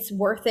 that it's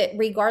worth it,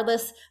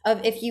 regardless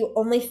of if you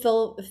only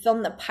film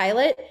the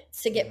pilot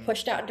to get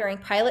pushed out during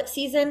pilot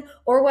season,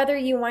 or whether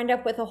you wind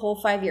up with a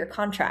whole 5-year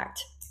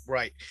contract.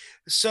 Right.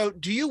 So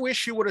do you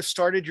wish you would have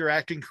started your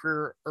acting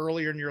career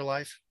earlier in your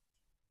life?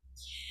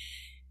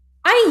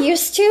 I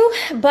used to,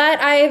 but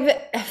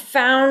I've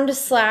found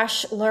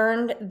 /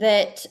 learned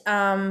that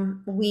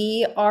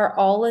we are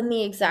all in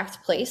the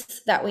exact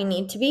place that we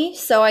need to be.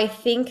 So I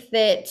think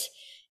that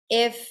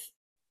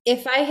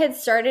if I had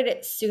started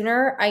it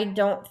sooner, I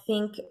don't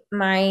think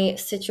my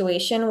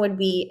situation would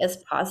be as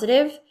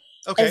positive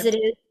as it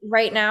is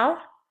right now.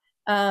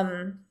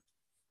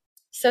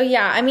 So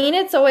yeah, I mean,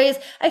 it's always,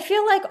 I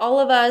feel like all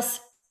of us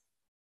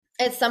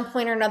at some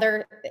point or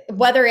another,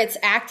 whether it's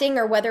acting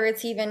or whether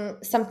it's even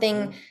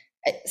something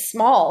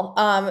small,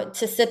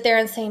 to sit there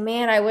and say,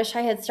 man, I wish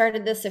I had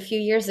started this a few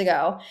years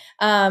ago.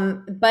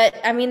 But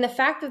I mean, the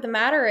fact of the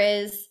matter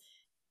is,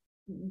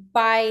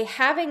 by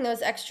having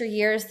those extra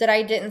years that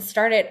I didn't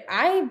start it,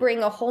 I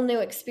bring a whole new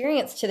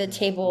experience to the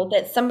table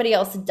that somebody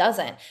else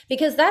doesn't,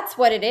 because that's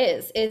what it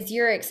is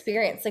your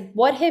experience. Like,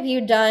 what have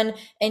you done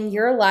in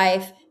your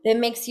life that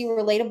makes you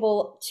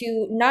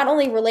not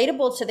only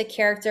relatable to the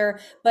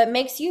character, but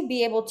makes you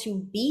be able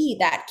to be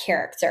that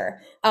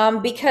character?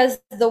 Because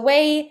the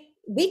way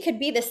we could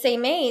be the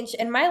same age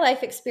and my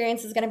life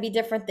experience is going to be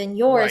different than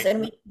yours.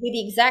 And we could do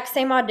the exact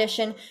same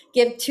audition,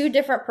 give 2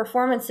 different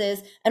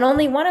performances, and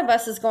only one of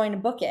us is going to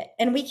book it.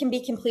 And we can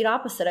be complete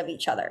opposite of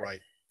each other.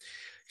 Right.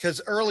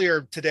 Because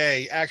earlier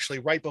today, actually,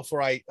 right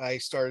before I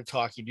started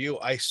talking to you,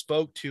 I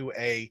spoke to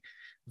a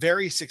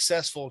very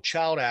successful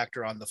child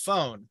actor on the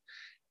phone.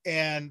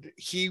 And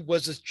he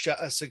was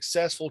a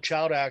successful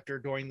child actor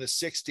during the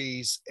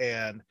 60s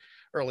and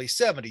early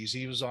 70s.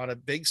 He was on a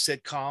big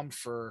sitcom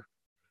for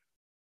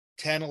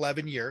 10,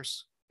 11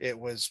 years. It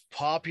was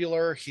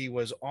popular. He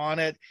was on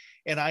it.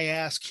 And I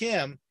asked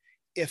him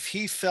if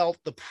he felt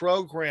the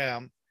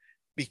program,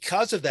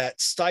 because of that,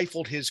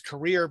 stifled his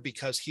career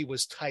because he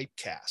was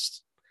typecast,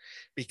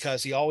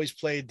 because he always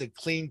played the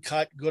clean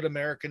cut, good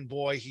American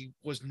boy. He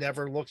was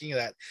never looking at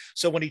that.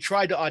 So when he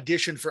tried to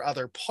audition for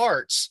other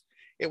parts,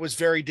 it was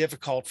very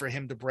difficult for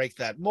him to break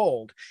that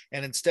mold.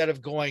 And instead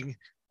of going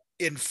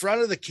in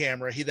front of the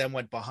camera, he then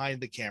went behind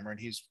the camera, and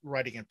he's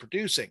writing and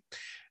producing.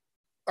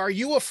 Are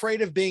you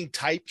afraid of being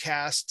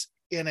typecast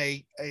in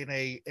a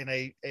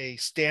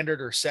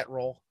standard or set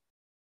role?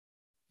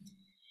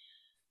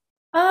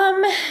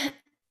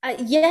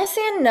 Yes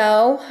and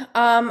no.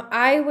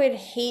 I would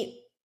hate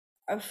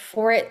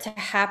for it to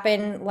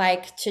happen,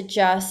 like to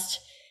just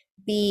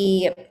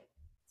be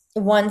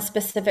one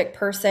specific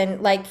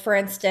person. Like for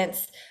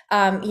instance,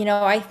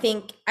 I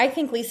think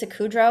Lisa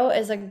Kudrow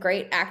is a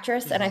great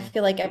actress, and I Mhm.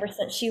 feel like ever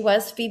since she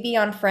was Phoebe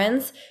on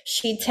Friends,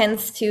 she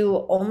tends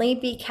to only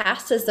be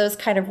cast as those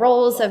kind of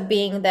roles of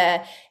being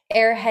the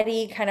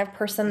airheady kind of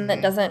person that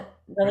Mhm. doesn't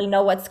really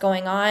know what's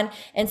going on.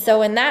 And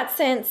so in that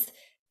sense,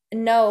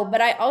 no, but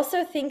I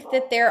also think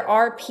that there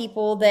are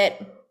people that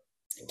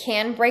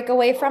can break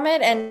away from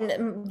it.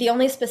 And the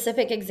only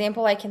specific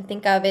example I can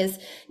think of is,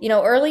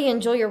 early in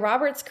Julia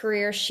Roberts'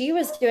 career, she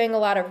was doing a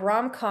lot of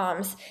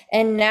rom-coms,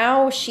 and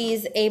now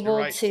she's You're able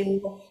right.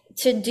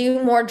 to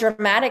do more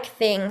dramatic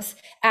things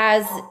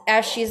as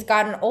she's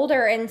gotten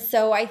older. And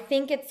so I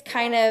think it's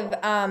kind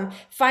of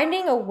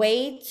finding a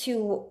way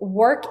to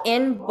work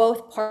in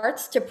both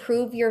parts to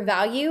prove your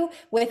value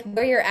with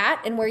where you're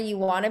at and where you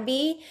want to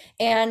be,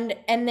 and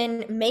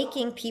then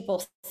making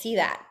people see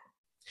that.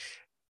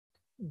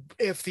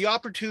 If the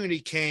opportunity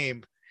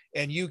came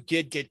and you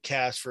did get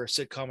cast for a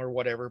sitcom or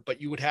whatever,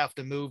 but you would have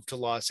to move to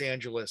Los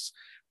Angeles,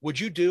 would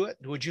you do it?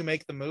 Would you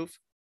make the move?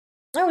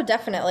 Oh,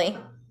 definitely.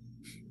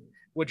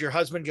 Would your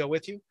husband go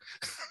with you?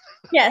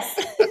 Yes.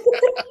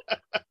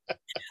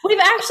 We've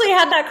actually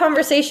had that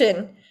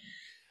conversation.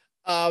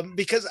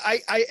 Because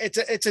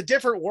it's a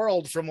different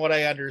world from what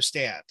I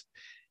understand.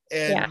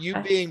 Yeah. And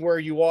you being where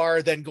you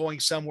are, then going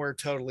somewhere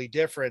totally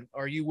different,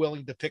 are you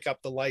willing to pick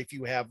up the life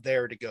you have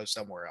there to go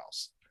somewhere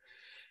else?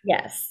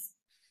 Yes.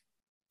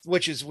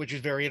 Which is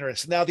very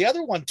interesting. Now the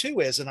other one too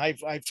is, and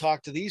I've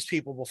talked to these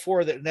people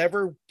before that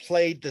never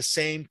played the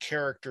same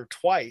character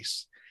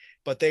twice,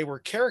 but they were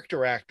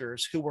character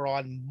actors who were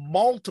on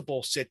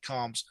multiple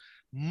sitcoms,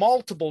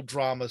 multiple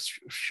drama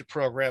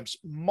programs,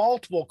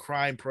 multiple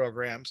crime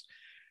programs.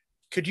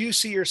 Could you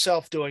see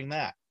yourself doing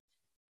that?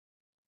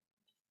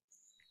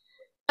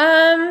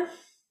 Um,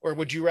 Or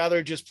would you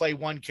rather just play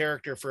one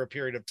character for a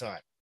period of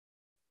time?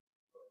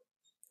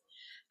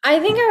 I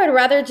think I would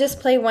rather just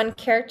play one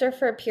character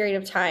for a period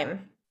of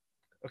time.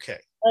 Okay.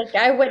 Like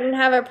I wouldn't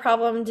have a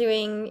problem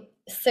doing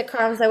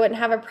sitcoms, I wouldn't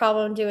have a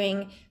problem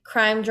doing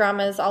crime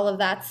dramas, all of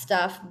that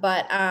stuff,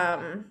 but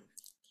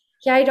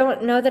yeah, I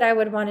don't know that I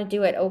would want to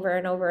do it over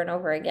and over and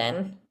over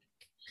again.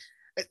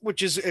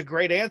 Which is a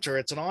great answer.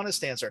 It's an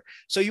honest answer.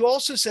 So you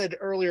also said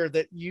earlier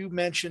that you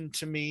mentioned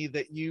to me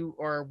that you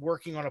are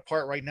working on a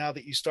part right now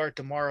that you start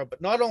tomorrow,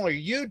 but not only are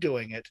you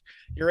doing it,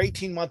 your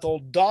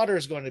 18-month-old daughter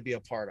is going to be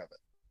a part of it.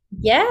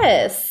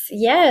 Yes,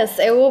 yes,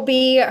 it will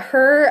be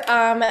her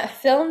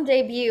film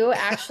debut.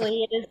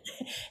 Actually,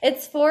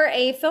 it's for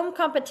a film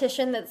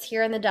competition that's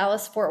here in the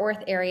Dallas Fort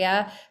Worth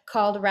area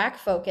called Rack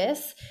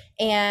Focus,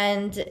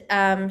 and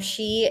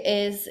she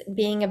is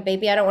being a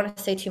baby. I don't want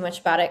to say too much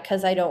about it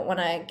because I don't want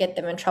to get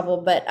them in trouble,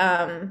 but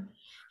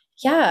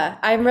yeah,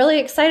 I'm really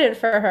excited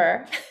for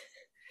her.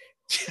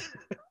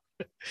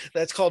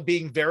 That's called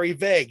being very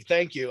vague.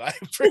 Thank you. I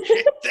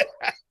appreciate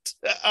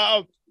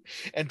that.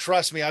 And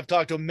trust me, I've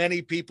talked to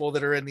many people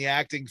that are in the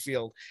acting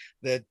field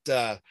that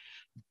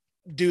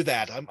do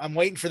that. I'm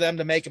waiting for them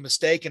to make a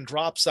mistake and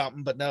drop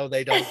something, but no,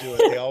 they don't do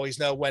it. They always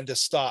know when to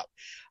stop.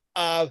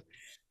 Uh,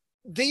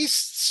 these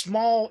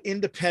small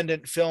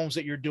independent films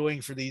that you're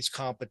doing for these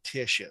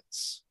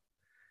competitions,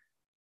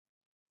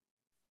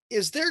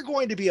 is there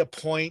going to be a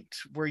point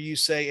where you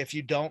say, if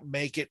you don't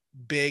make it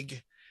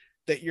big,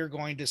 that you're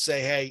going to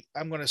say, hey,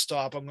 I'm going to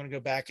stop, I'm going to go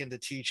back into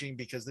teaching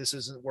because this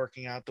isn't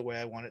working out the way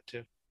I want it to?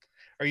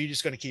 Or are you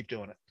just going to keep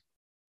doing it?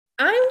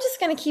 I'm just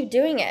going to keep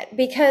doing it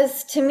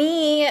because to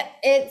me,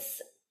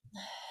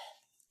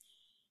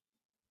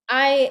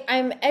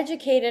 I'm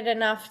educated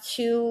enough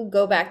to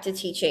go back to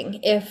teaching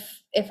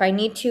if I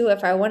need to,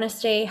 if I want to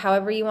stay,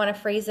 however you want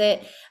to phrase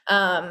it.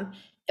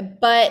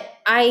 But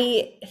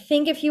I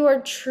think if you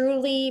are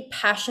truly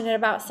passionate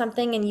about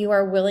something and you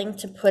are willing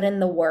to put in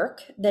the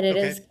work, that it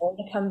Okay. is going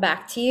to come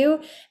back to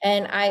you.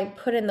 And I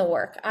put in the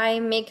work. I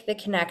make the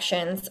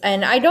connections,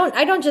 and I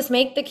don't just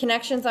make the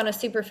connections on a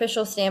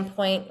superficial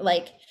standpoint.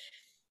 Like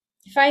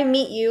if I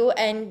meet you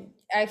and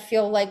I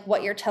feel like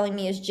what you're telling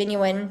me is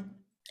genuine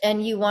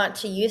and you want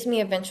to use me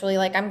eventually,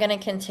 like I'm going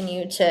to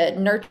continue to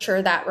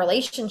nurture that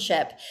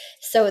relationship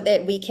so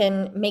that we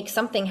can make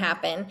something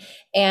happen.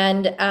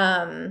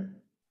 And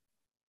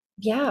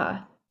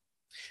yeah.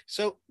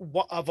 So,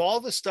 of all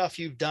the stuff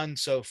you've done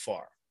so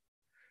far,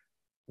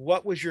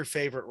 what was your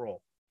favorite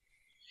role?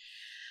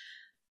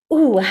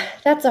 Ooh,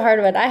 that's a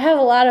hard one. I have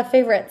a lot of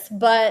favorites,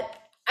 but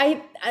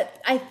I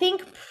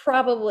think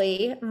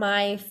probably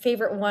my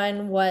favorite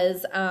one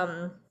was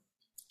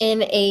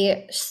in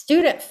a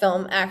student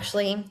film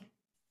actually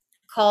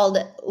called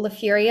La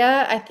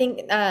Furia. I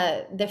think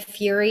The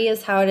Fury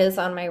is how it is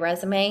on my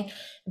resume.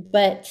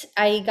 But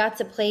I got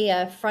to play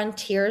a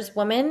frontiers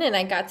woman, and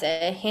I got to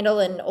handle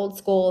an old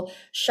school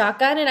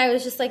shotgun. And I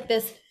was just like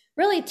this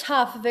really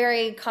tough,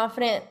 very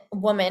confident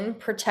woman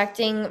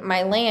protecting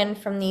my land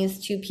from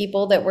these two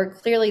people that were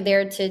clearly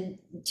there to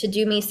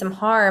do me some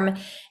harm.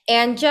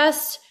 And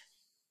just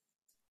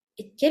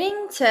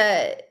getting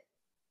to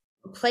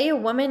play a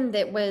woman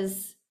that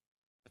was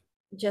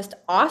just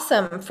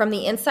awesome from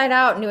the inside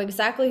out, knew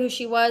exactly who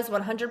she was,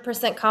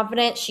 100%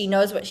 confident. She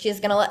knows what she's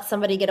going to let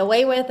somebody get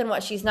away with and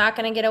what she's not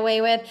going to get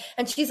away with.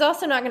 And she's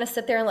also not going to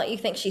sit there and let you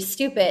think she's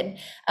stupid.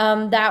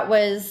 That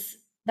was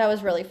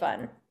really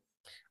fun.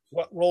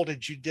 What role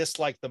did you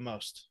dislike the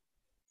most?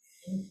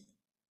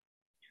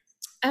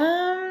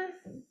 I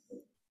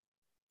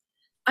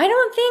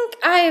don't think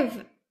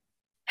I've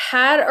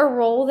had a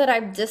role that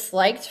I've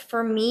disliked.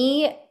 For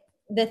me,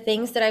 the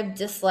things that I've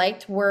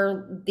disliked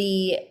were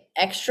the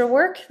extra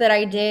work that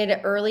I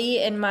did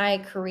early in my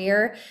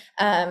career,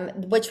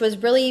 which was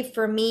really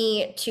for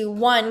me to,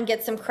 one,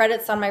 get some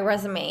credits on my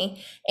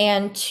resume,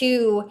 and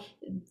two,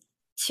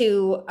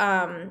 to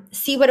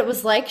see what it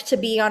was like to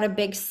be on a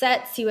big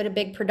set, see what a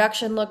big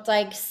production looked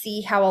like,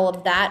 see how all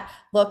of that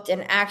looked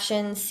in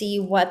action, see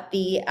what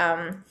the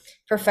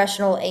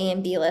professional A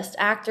and B list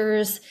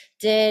actors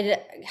did,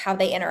 how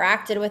they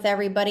interacted with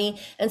everybody.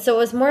 And so it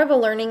was more of a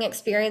learning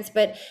experience.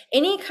 But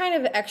any kind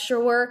of extra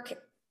work,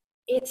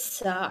 it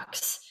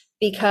sucks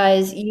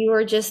because you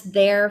are just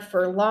there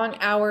for long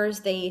hours.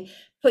 They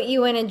put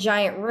you in a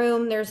giant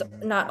room. There's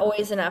not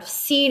always enough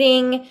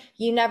seating.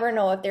 You never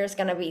know if there's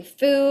going to be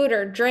food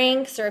or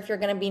drinks, or if you're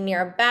going to be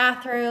near a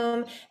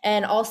bathroom.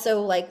 And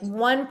also, like,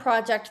 one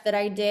project that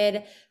I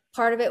did,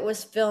 part of it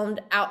was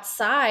filmed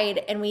outside,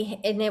 and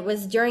it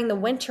was during the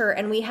winter,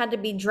 and we had to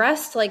be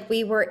dressed like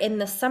we were in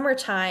the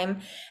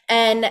summertime.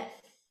 And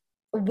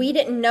we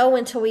didn't know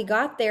until we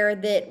got there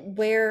that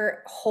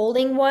where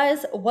holding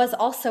was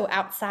also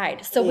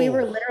outside. So we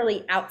were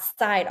literally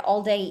outside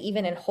all day,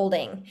 even in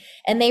holding.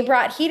 And they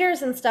brought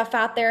heaters and stuff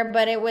out there,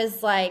 but it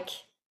was like,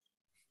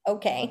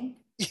 okay.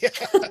 Yeah.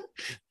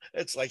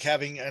 It's like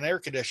having an air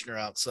conditioner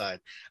outside.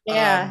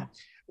 Yeah.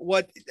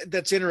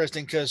 That's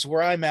interesting, because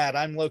where I'm at,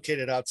 I'm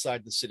located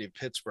outside the city of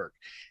Pittsburgh.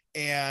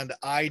 And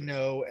I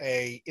know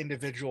a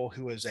individual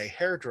who is a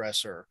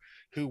hairdresser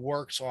who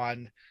works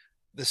on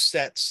the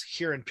sets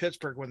here in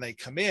Pittsburgh when they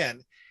come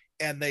in,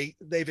 and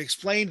they've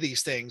explained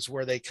these things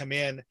where they come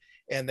in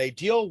and they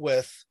deal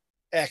with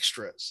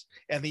extras,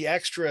 and the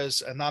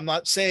extras, and I'm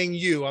not saying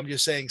you, I'm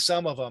just saying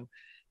some of them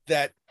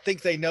that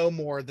think they know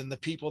more than the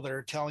people that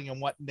are telling them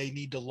what they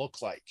need to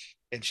look like.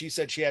 And she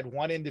said she had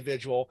one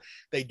individual,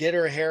 they did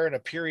her hair in a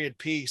period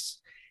piece,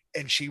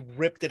 and she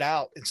ripped it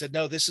out and said,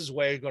 no, this is the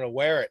way you're going to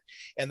wear it.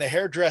 And the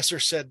hairdresser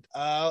said,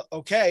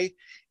 okay.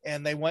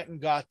 And they went and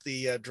got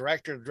the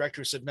director. The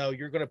director said, no,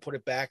 you're going to put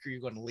it back or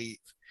you're going to leave.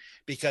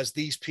 Because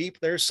these people,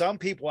 there's some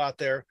people out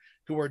there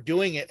who are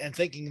doing it and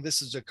thinking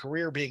this is a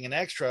career, being an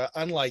extra,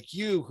 unlike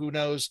you, who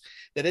knows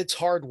that it's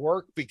hard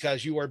work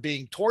because you are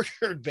being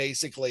tortured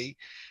basically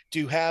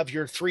to have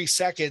your 3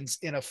 seconds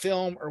in a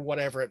film or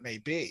whatever it may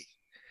be.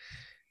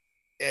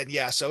 And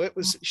yeah, so it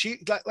was,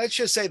 let's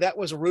just say that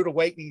was a rude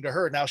awakening to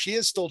her. Now she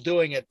is still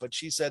doing it, but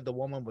she said the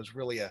woman was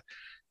really a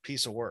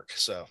piece of work.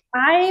 So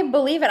I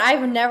believe it.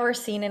 I've never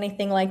seen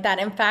anything like that.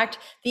 In fact,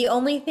 the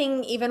only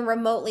thing even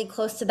remotely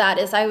close to that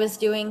is I was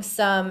doing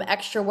some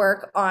extra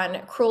work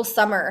on Cruel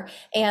Summer,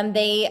 and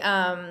they,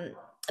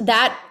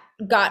 that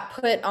got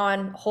put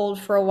on hold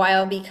for a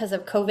while because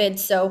of COVID.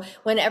 So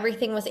when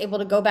everything was able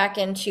to go back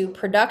into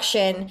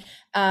production,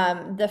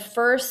 the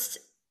first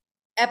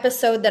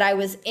episode that I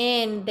was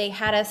in, they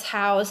had us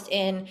housed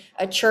in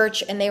a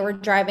church, and they were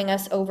driving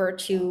us over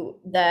to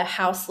the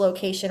house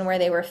location where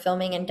they were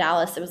filming in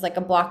Dallas. It was like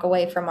a block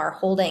away from our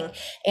holding.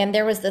 And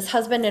there was this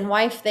husband and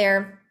wife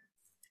there.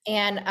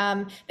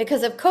 And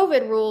because of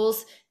COVID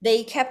rules,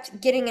 they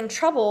kept getting in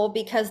trouble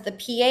because the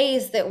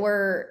PAs that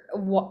were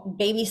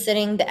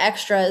babysitting the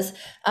extras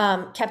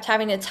kept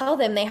having to tell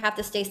them they have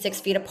to stay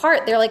 6 feet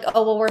apart. They're like,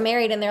 oh, well, we're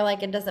married. And they're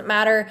like, it doesn't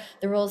matter.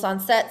 The rules on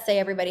set say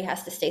everybody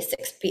has to stay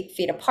 6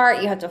 feet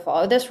apart. You have to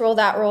follow this rule,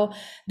 that rule.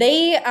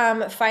 They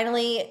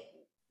finally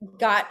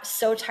got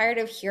so tired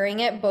of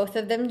hearing it. Both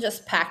of them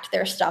just packed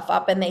their stuff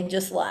up and they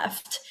just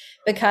left.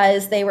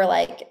 Because they were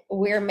like,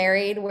 we're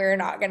married, we're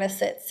not going to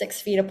sit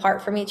 6 feet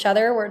apart from each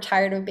other. We're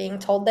tired of being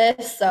told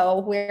this, so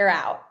we're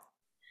out.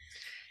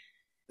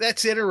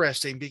 That's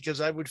interesting,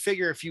 because I would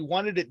figure if you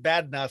wanted it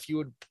bad enough, you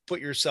would put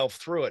yourself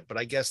through it, but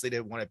I guess they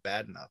didn't want it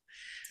bad enough.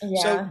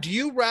 Yeah. So do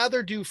you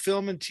rather do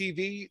film and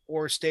TV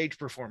or stage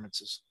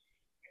performances?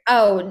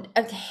 Oh,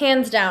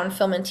 hands down,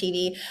 film and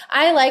TV.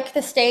 I like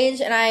the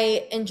stage, and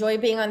I enjoy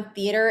being on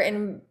theater,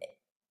 and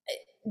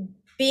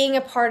being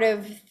a part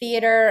of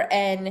theater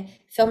and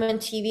film and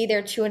TV,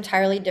 they're two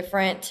entirely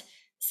different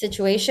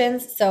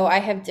situations. So I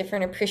have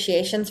different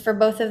appreciations for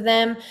both of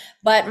them,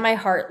 but my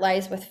heart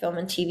lies with film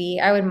and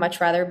TV. I would much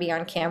rather be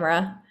on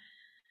camera.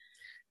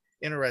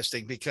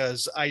 Interesting,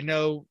 because I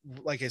know,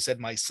 like I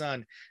said, my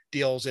son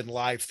deals in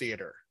live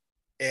theater,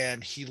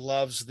 and he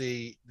loves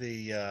the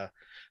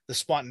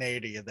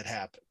spontaneity that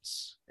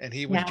happens. And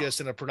he was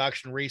just in a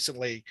production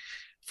recently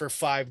for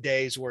 5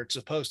 days where it's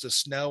supposed to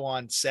snow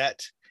on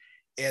set,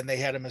 and they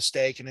had a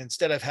mistake, and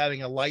instead of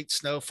having a light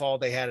snowfall,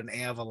 they had an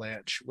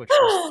avalanche, which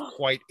was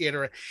quite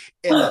interesting.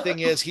 And the thing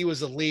is, he was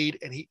the lead,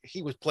 and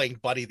he was playing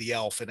Buddy the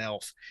Elf in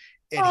Elf,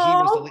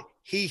 and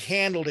he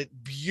handled it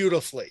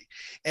beautifully.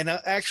 And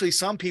actually,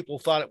 some people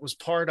thought it was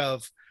part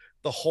of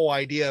the whole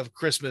idea of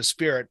Christmas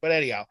spirit. But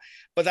anyhow,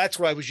 that's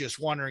what I was just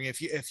wondering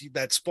if you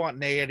that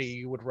spontaneity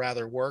you would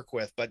rather work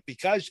with. But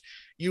because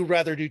you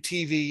rather do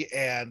TV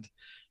and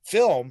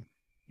film,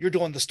 you're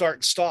doing the start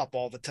and stop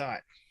all the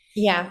time.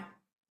 Yeah.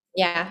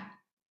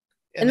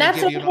 And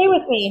that's okay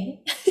with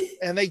me.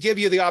 And they give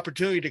you the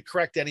opportunity to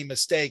correct any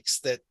mistakes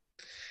that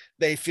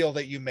they feel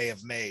that you may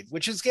have made,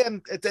 which is,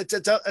 again,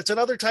 it's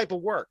another type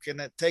of work,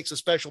 and it takes a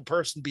special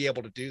person to be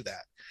able to do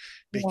that,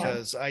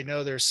 because I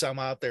know there's some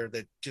out there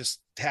that just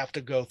have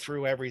to go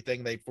through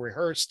everything. They've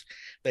rehearsed,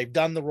 they've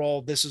done the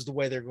role, this is the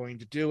way they're going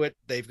to do it,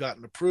 they've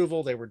gotten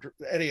approval,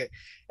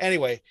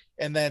 anyway,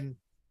 and then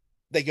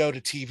they go to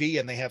TV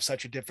and they have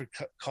such a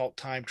difficult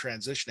time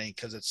transitioning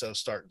because it's so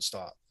start and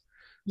stop.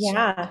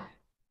 Yeah. So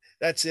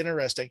that's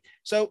interesting.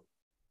 So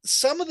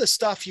some of the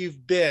stuff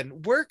you've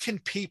been, where can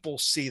people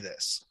see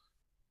this?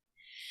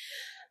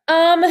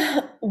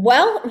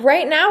 Well,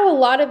 right now, a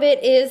lot of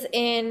it is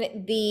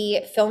in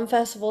the film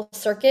festival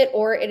circuit,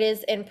 or it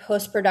is in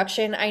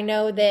post-production. I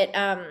know that,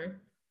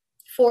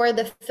 for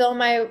the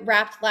film I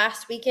wrapped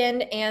last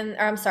weekend,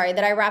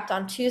 that I wrapped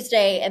on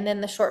Tuesday, and then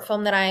the short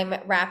film that I'm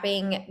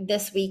wrapping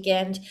this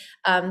weekend,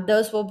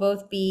 those will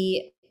both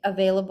be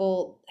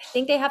available. I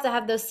think they have to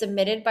have those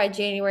submitted by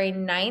January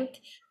 9th,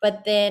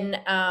 but then,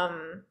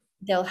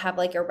 they'll have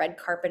like a red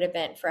carpet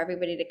event for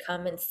everybody to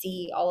come and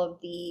see all of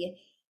the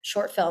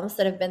short films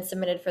that have been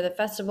submitted for the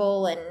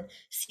festival and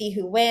see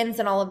who wins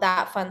and all of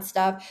that fun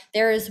stuff.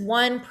 There is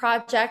one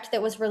project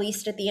that was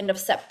released at the end of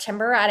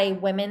September at a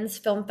women's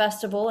film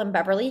festival in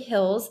Beverly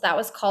Hills that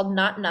was called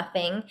Not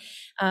Nothing,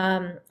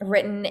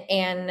 written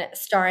and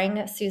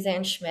starring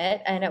Suzanne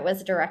Schmidt, and it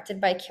was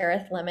directed by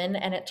Kareth Lemon,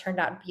 and it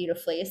turned out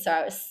beautifully. So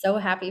I was so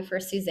happy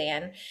for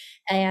Suzanne.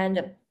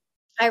 And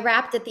I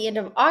wrapped at the end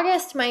of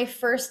August my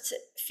first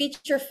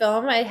feature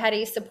film. I had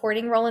a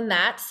supporting role in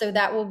that. So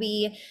that will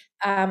be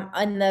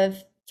on the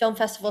film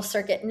festival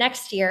circuit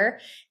next year.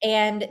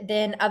 And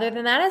then other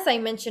than that, as I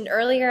mentioned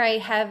earlier, I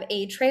have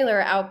a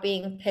trailer out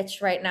being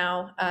pitched right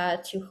now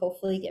to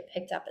hopefully get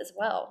picked up as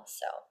well.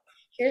 So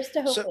here's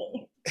to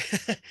hopefully.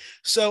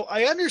 So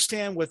I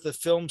understand with the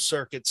film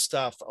circuit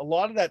stuff, a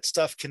lot of that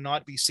stuff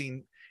cannot be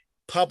seen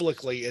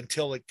publicly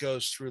until it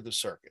goes through the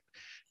circuit.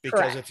 Because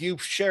Correct. If you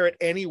share it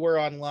anywhere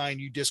online,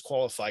 you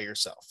disqualify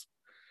yourself.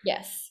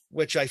 Yes.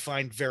 Which I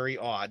find very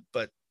odd,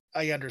 but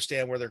I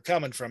understand where they're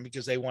coming from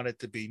because they want it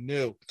to be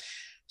new.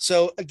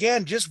 So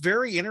again, just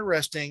very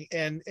interesting,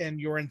 and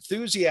your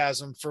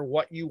enthusiasm for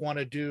what you want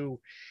to do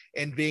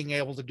and being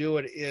able to do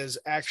it is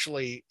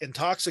actually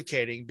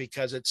intoxicating,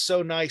 because it's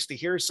so nice to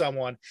hear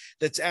someone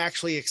that's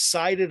actually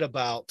excited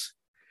about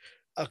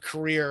a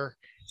career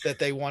that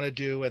they want to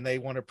do and they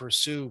want to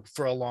pursue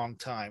for a long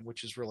time,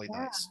 which is really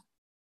nice.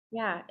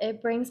 Yeah,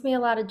 it brings me a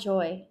lot of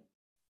joy.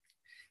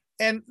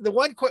 And the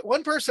one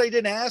person I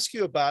didn't ask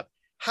you about,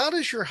 how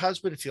does your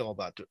husband feel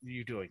about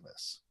you doing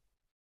this?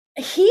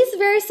 He's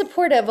very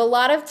supportive. A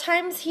lot of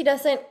times he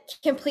doesn't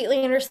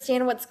completely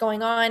understand what's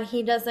going on.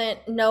 He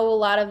doesn't know a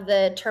lot of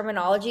the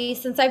terminology.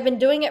 Since I've been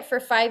doing it for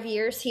 5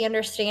 years, he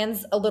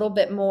understands a little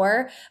bit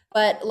more.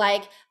 But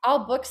like,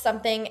 I'll book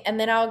something and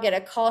then I'll get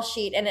a call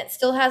sheet, and it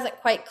still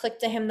hasn't quite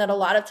clicked to him that a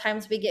lot of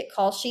times we get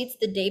call sheets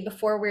the day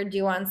before we're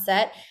due on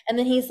set. And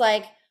then he's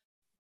like,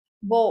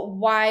 well,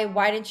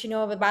 why didn't you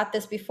know about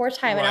this before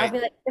time? Right. And I'll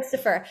be like,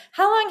 Christopher,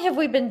 how long have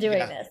we been doing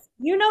this?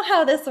 You know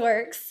how this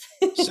works.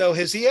 So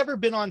has he ever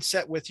been on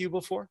set with you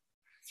before?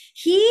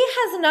 He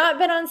has not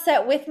been on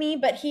set with me,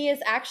 but he is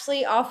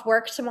actually off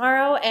work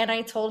tomorrow. And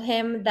I told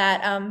him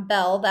that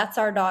Belle, that's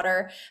our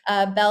daughter,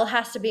 Belle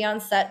has to be on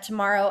set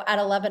tomorrow at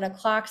 11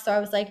 o'clock. So I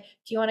was like,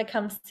 do you want to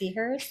come see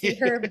her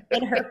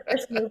in her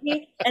first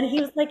movie? And he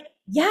was like,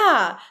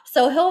 yeah.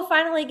 So he'll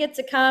finally get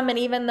to come. And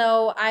even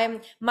though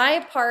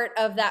my part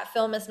of that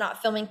film is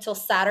not filming till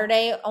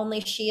Saturday,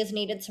 only she is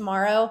needed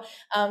tomorrow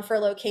for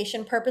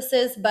location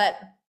purposes. But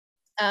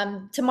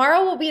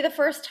tomorrow will be the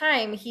first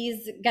time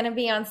he's going to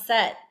be on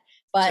set.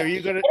 But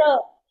so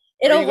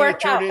it'll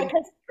work out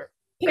because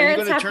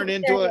parents have to turn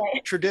into a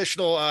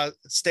traditional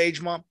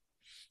stage mom.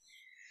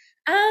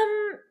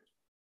 I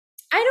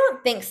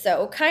don't think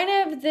so.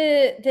 Kind of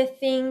the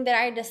thing that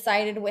I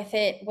decided with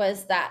it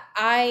was that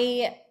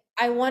I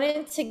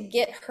wanted to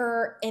get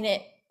her in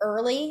it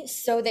early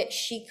so that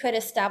she could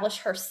establish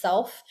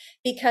herself,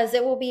 because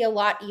it will be a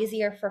lot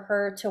easier for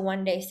her to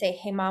one day say,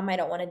 hey mom, I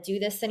don't want to do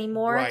this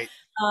anymore. Right.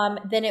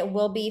 Than it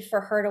will be for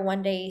her to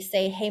one day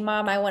say, hey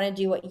mom, I want to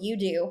do what you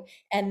do,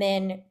 and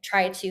then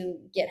try to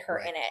get her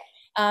in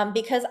it.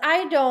 Because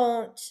I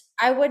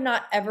would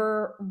not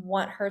ever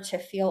want her to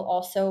feel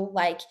also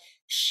like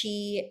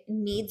she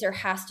needs or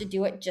has to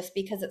do it just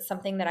because it's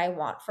something that I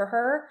want for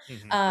her.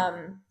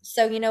 Mm-hmm.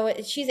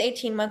 So, she's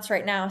 18 months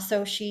right now,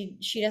 so she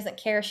doesn't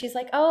care. She's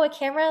like, oh, a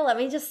camera, let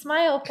me just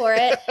smile for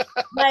it.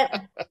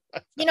 But,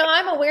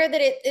 I'm aware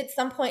that at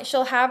some point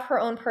she'll have her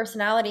own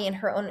personality and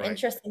her own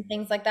interests and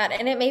things like that.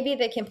 And it may be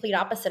the complete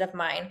opposite of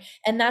mine.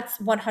 And that's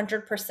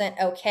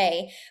 100%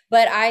 okay.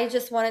 But I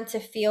just wanted to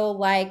feel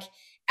like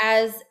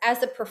as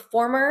a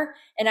performer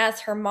and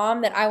as her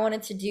mom, that I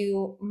wanted to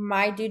do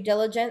my due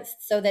diligence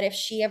so that if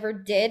she ever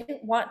did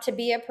want to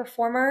be a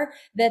performer,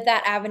 that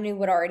avenue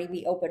would already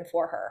be open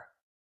for her.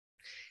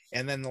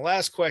 And then the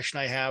last question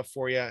I have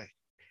for you,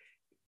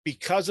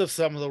 because of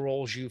some of the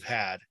roles you've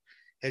had,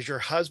 has your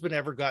husband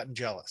ever gotten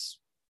jealous?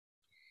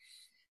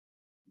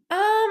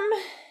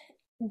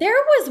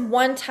 There was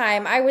one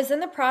time I was in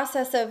the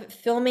process of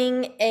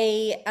filming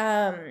a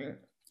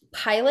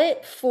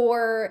pilot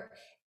for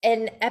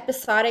an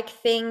episodic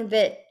thing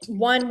that,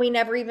 one, we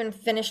never even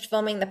finished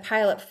filming the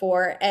pilot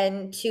for,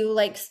 and two,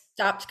 like,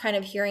 stopped kind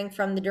of hearing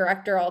from the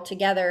director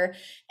altogether.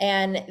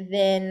 And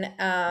then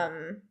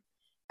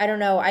I don't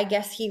know, I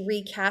guess he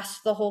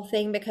recast the whole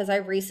thing because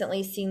I've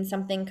recently seen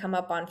something come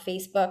up on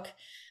Facebook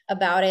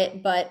about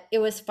it, but it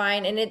was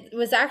fine. And it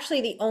was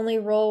actually the only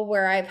role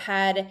where I've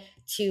had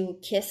to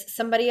kiss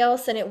somebody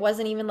else, and it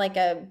wasn't even like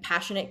a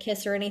passionate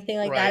kiss or anything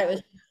like that.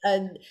 It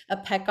was a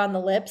peck on the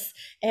lips.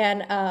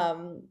 And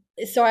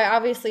so I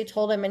obviously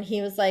told him, and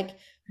he was like,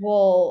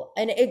 well,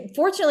 and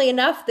fortunately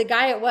enough, the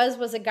guy it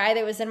was a guy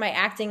that was in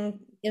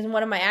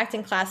one of my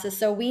acting classes,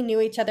 so we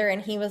knew each other.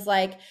 And he was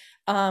like,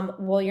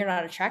 well, you're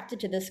not attracted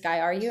to this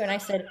guy, are you? And I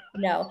said,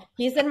 no,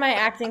 he's in my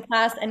acting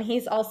class, and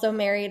he's also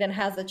married and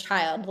has a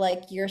child.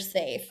 Like, you're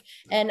safe.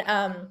 And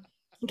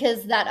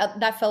because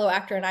that fellow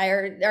actor and I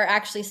are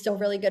actually still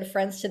really good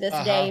friends to this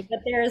day. But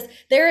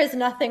there is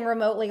nothing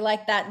remotely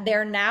like that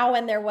there now,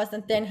 and there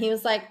wasn't then. He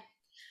was like,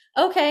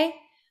 okay.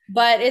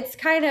 But it's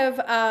kind of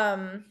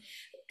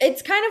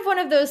one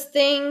of those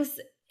things,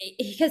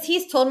 because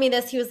he's told me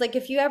this. He was like,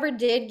 if you ever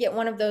did get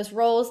one of those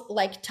roles,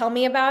 like, tell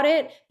me about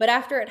it. But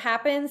after it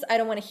happens, I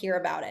don't want to hear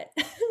about it.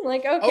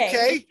 Like,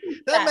 okay.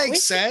 That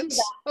makes sense.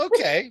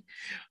 Okay.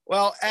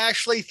 Well,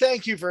 Ashley,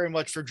 thank you very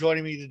much for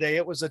joining me today.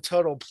 It was a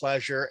total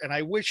pleasure, and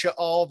I wish you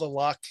all the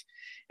luck.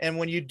 And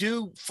when you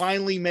do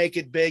finally make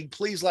it big,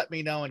 please let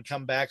me know and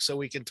come back so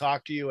we can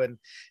talk to you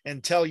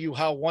and tell you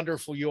how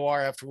wonderful you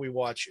are after we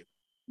watch you.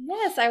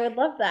 Yes, I would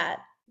love that.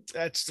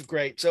 That's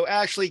great. So,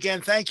 Ashley,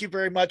 again, thank you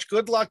very much.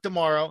 Good luck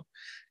tomorrow.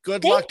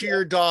 Good luck to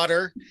your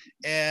daughter.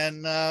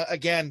 And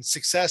again,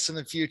 success in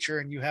the future,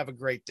 and you have a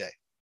great day.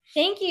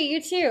 Thank you.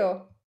 You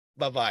too.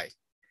 Bye-bye.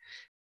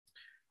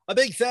 A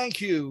big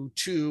thank you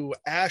to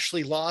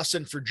Ashley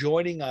Lawson for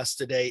joining us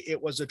today.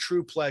 It was a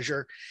true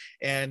pleasure,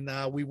 and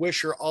we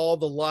wish her all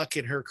the luck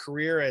in her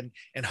career, and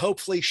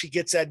hopefully she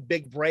gets that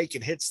big break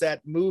and hits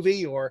that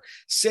movie or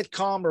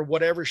sitcom or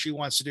whatever she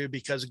wants to do,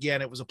 because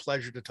again, it was a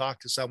pleasure to talk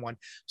to someone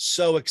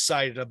so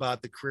excited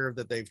about the career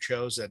that they've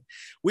chosen.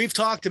 We've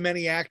talked to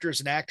many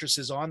actors and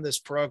actresses on this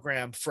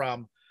program,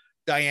 from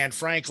Diane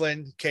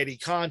Franklin, Katie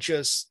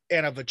Conchas,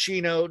 Anna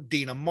Vocino,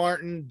 Dina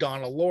Martin,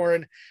 Donna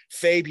Lauren,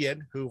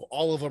 Fabian, who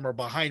all of them are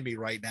behind me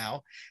right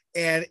now.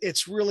 And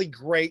it's really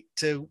great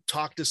to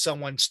talk to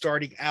someone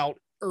starting out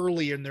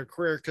early in their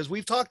career, because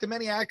we've talked to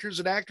many actors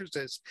and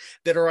actresses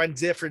that are on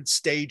different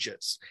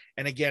stages.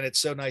 And again, it's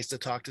so nice to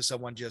talk to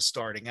someone just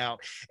starting out.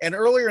 And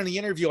earlier in the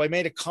interview, I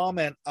made a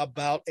comment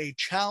about a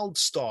child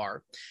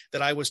star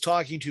that I was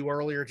talking to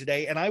earlier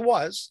today. And I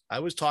was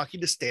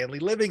talking to Stanley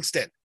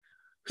Livingston.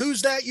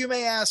 Who's that, you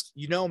may ask?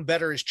 You know him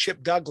better as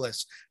Chip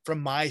Douglas from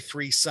My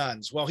Three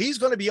Sons. Well, he's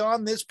going to be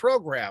on this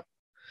program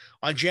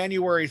on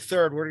January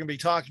 3rd. We're going to be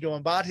talking to him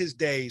about his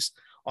days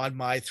on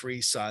My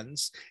Three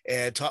Sons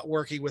and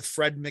working with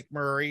Fred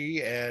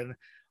McMurray and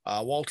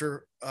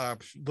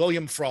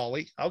William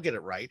Frawley. I'll get it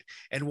right.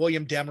 And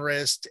William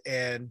Demarest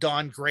and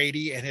Don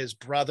Grady and his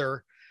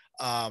brother,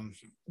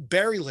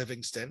 Barry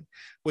Livingston,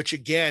 which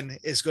again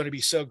is going to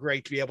be so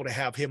great to be able to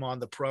have him on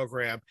the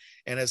program.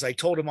 And as I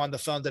told him on the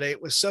phone today,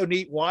 it was so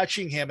neat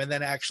watching him and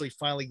then actually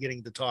finally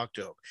getting to talk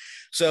to him.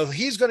 So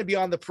he's going to be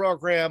on the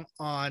program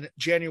on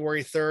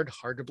January 3rd.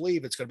 Hard to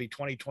believe it's going to be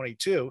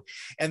 2022.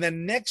 And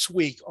then next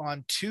week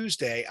on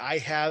Tuesday, I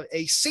have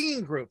a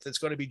singing group that's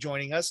going to be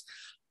joining us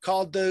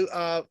called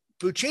the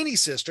Puccini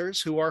Sisters,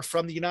 who are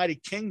from the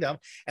United Kingdom,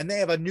 and they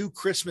have a new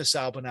Christmas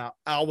album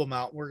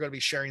out. We're going to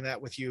be sharing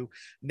that with you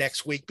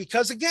next week,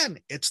 because again,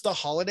 it's the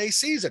holiday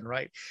season,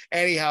 right?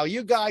 Anyhow,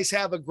 you guys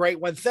have a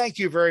great one. Thank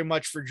you very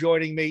much for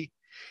joining me,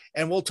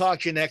 and we'll talk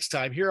to you next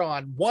time here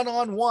on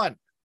One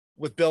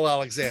with Bill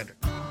Alexander.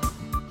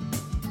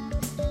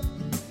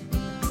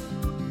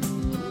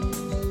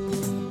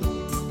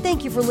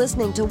 Thank you for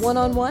listening to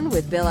One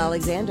with Bill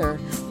Alexander.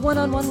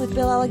 One with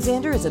Bill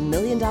Alexander is a $1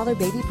 Million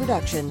Baby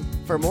production.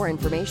 For more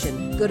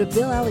information, go to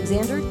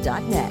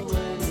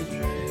BillAlexander.net.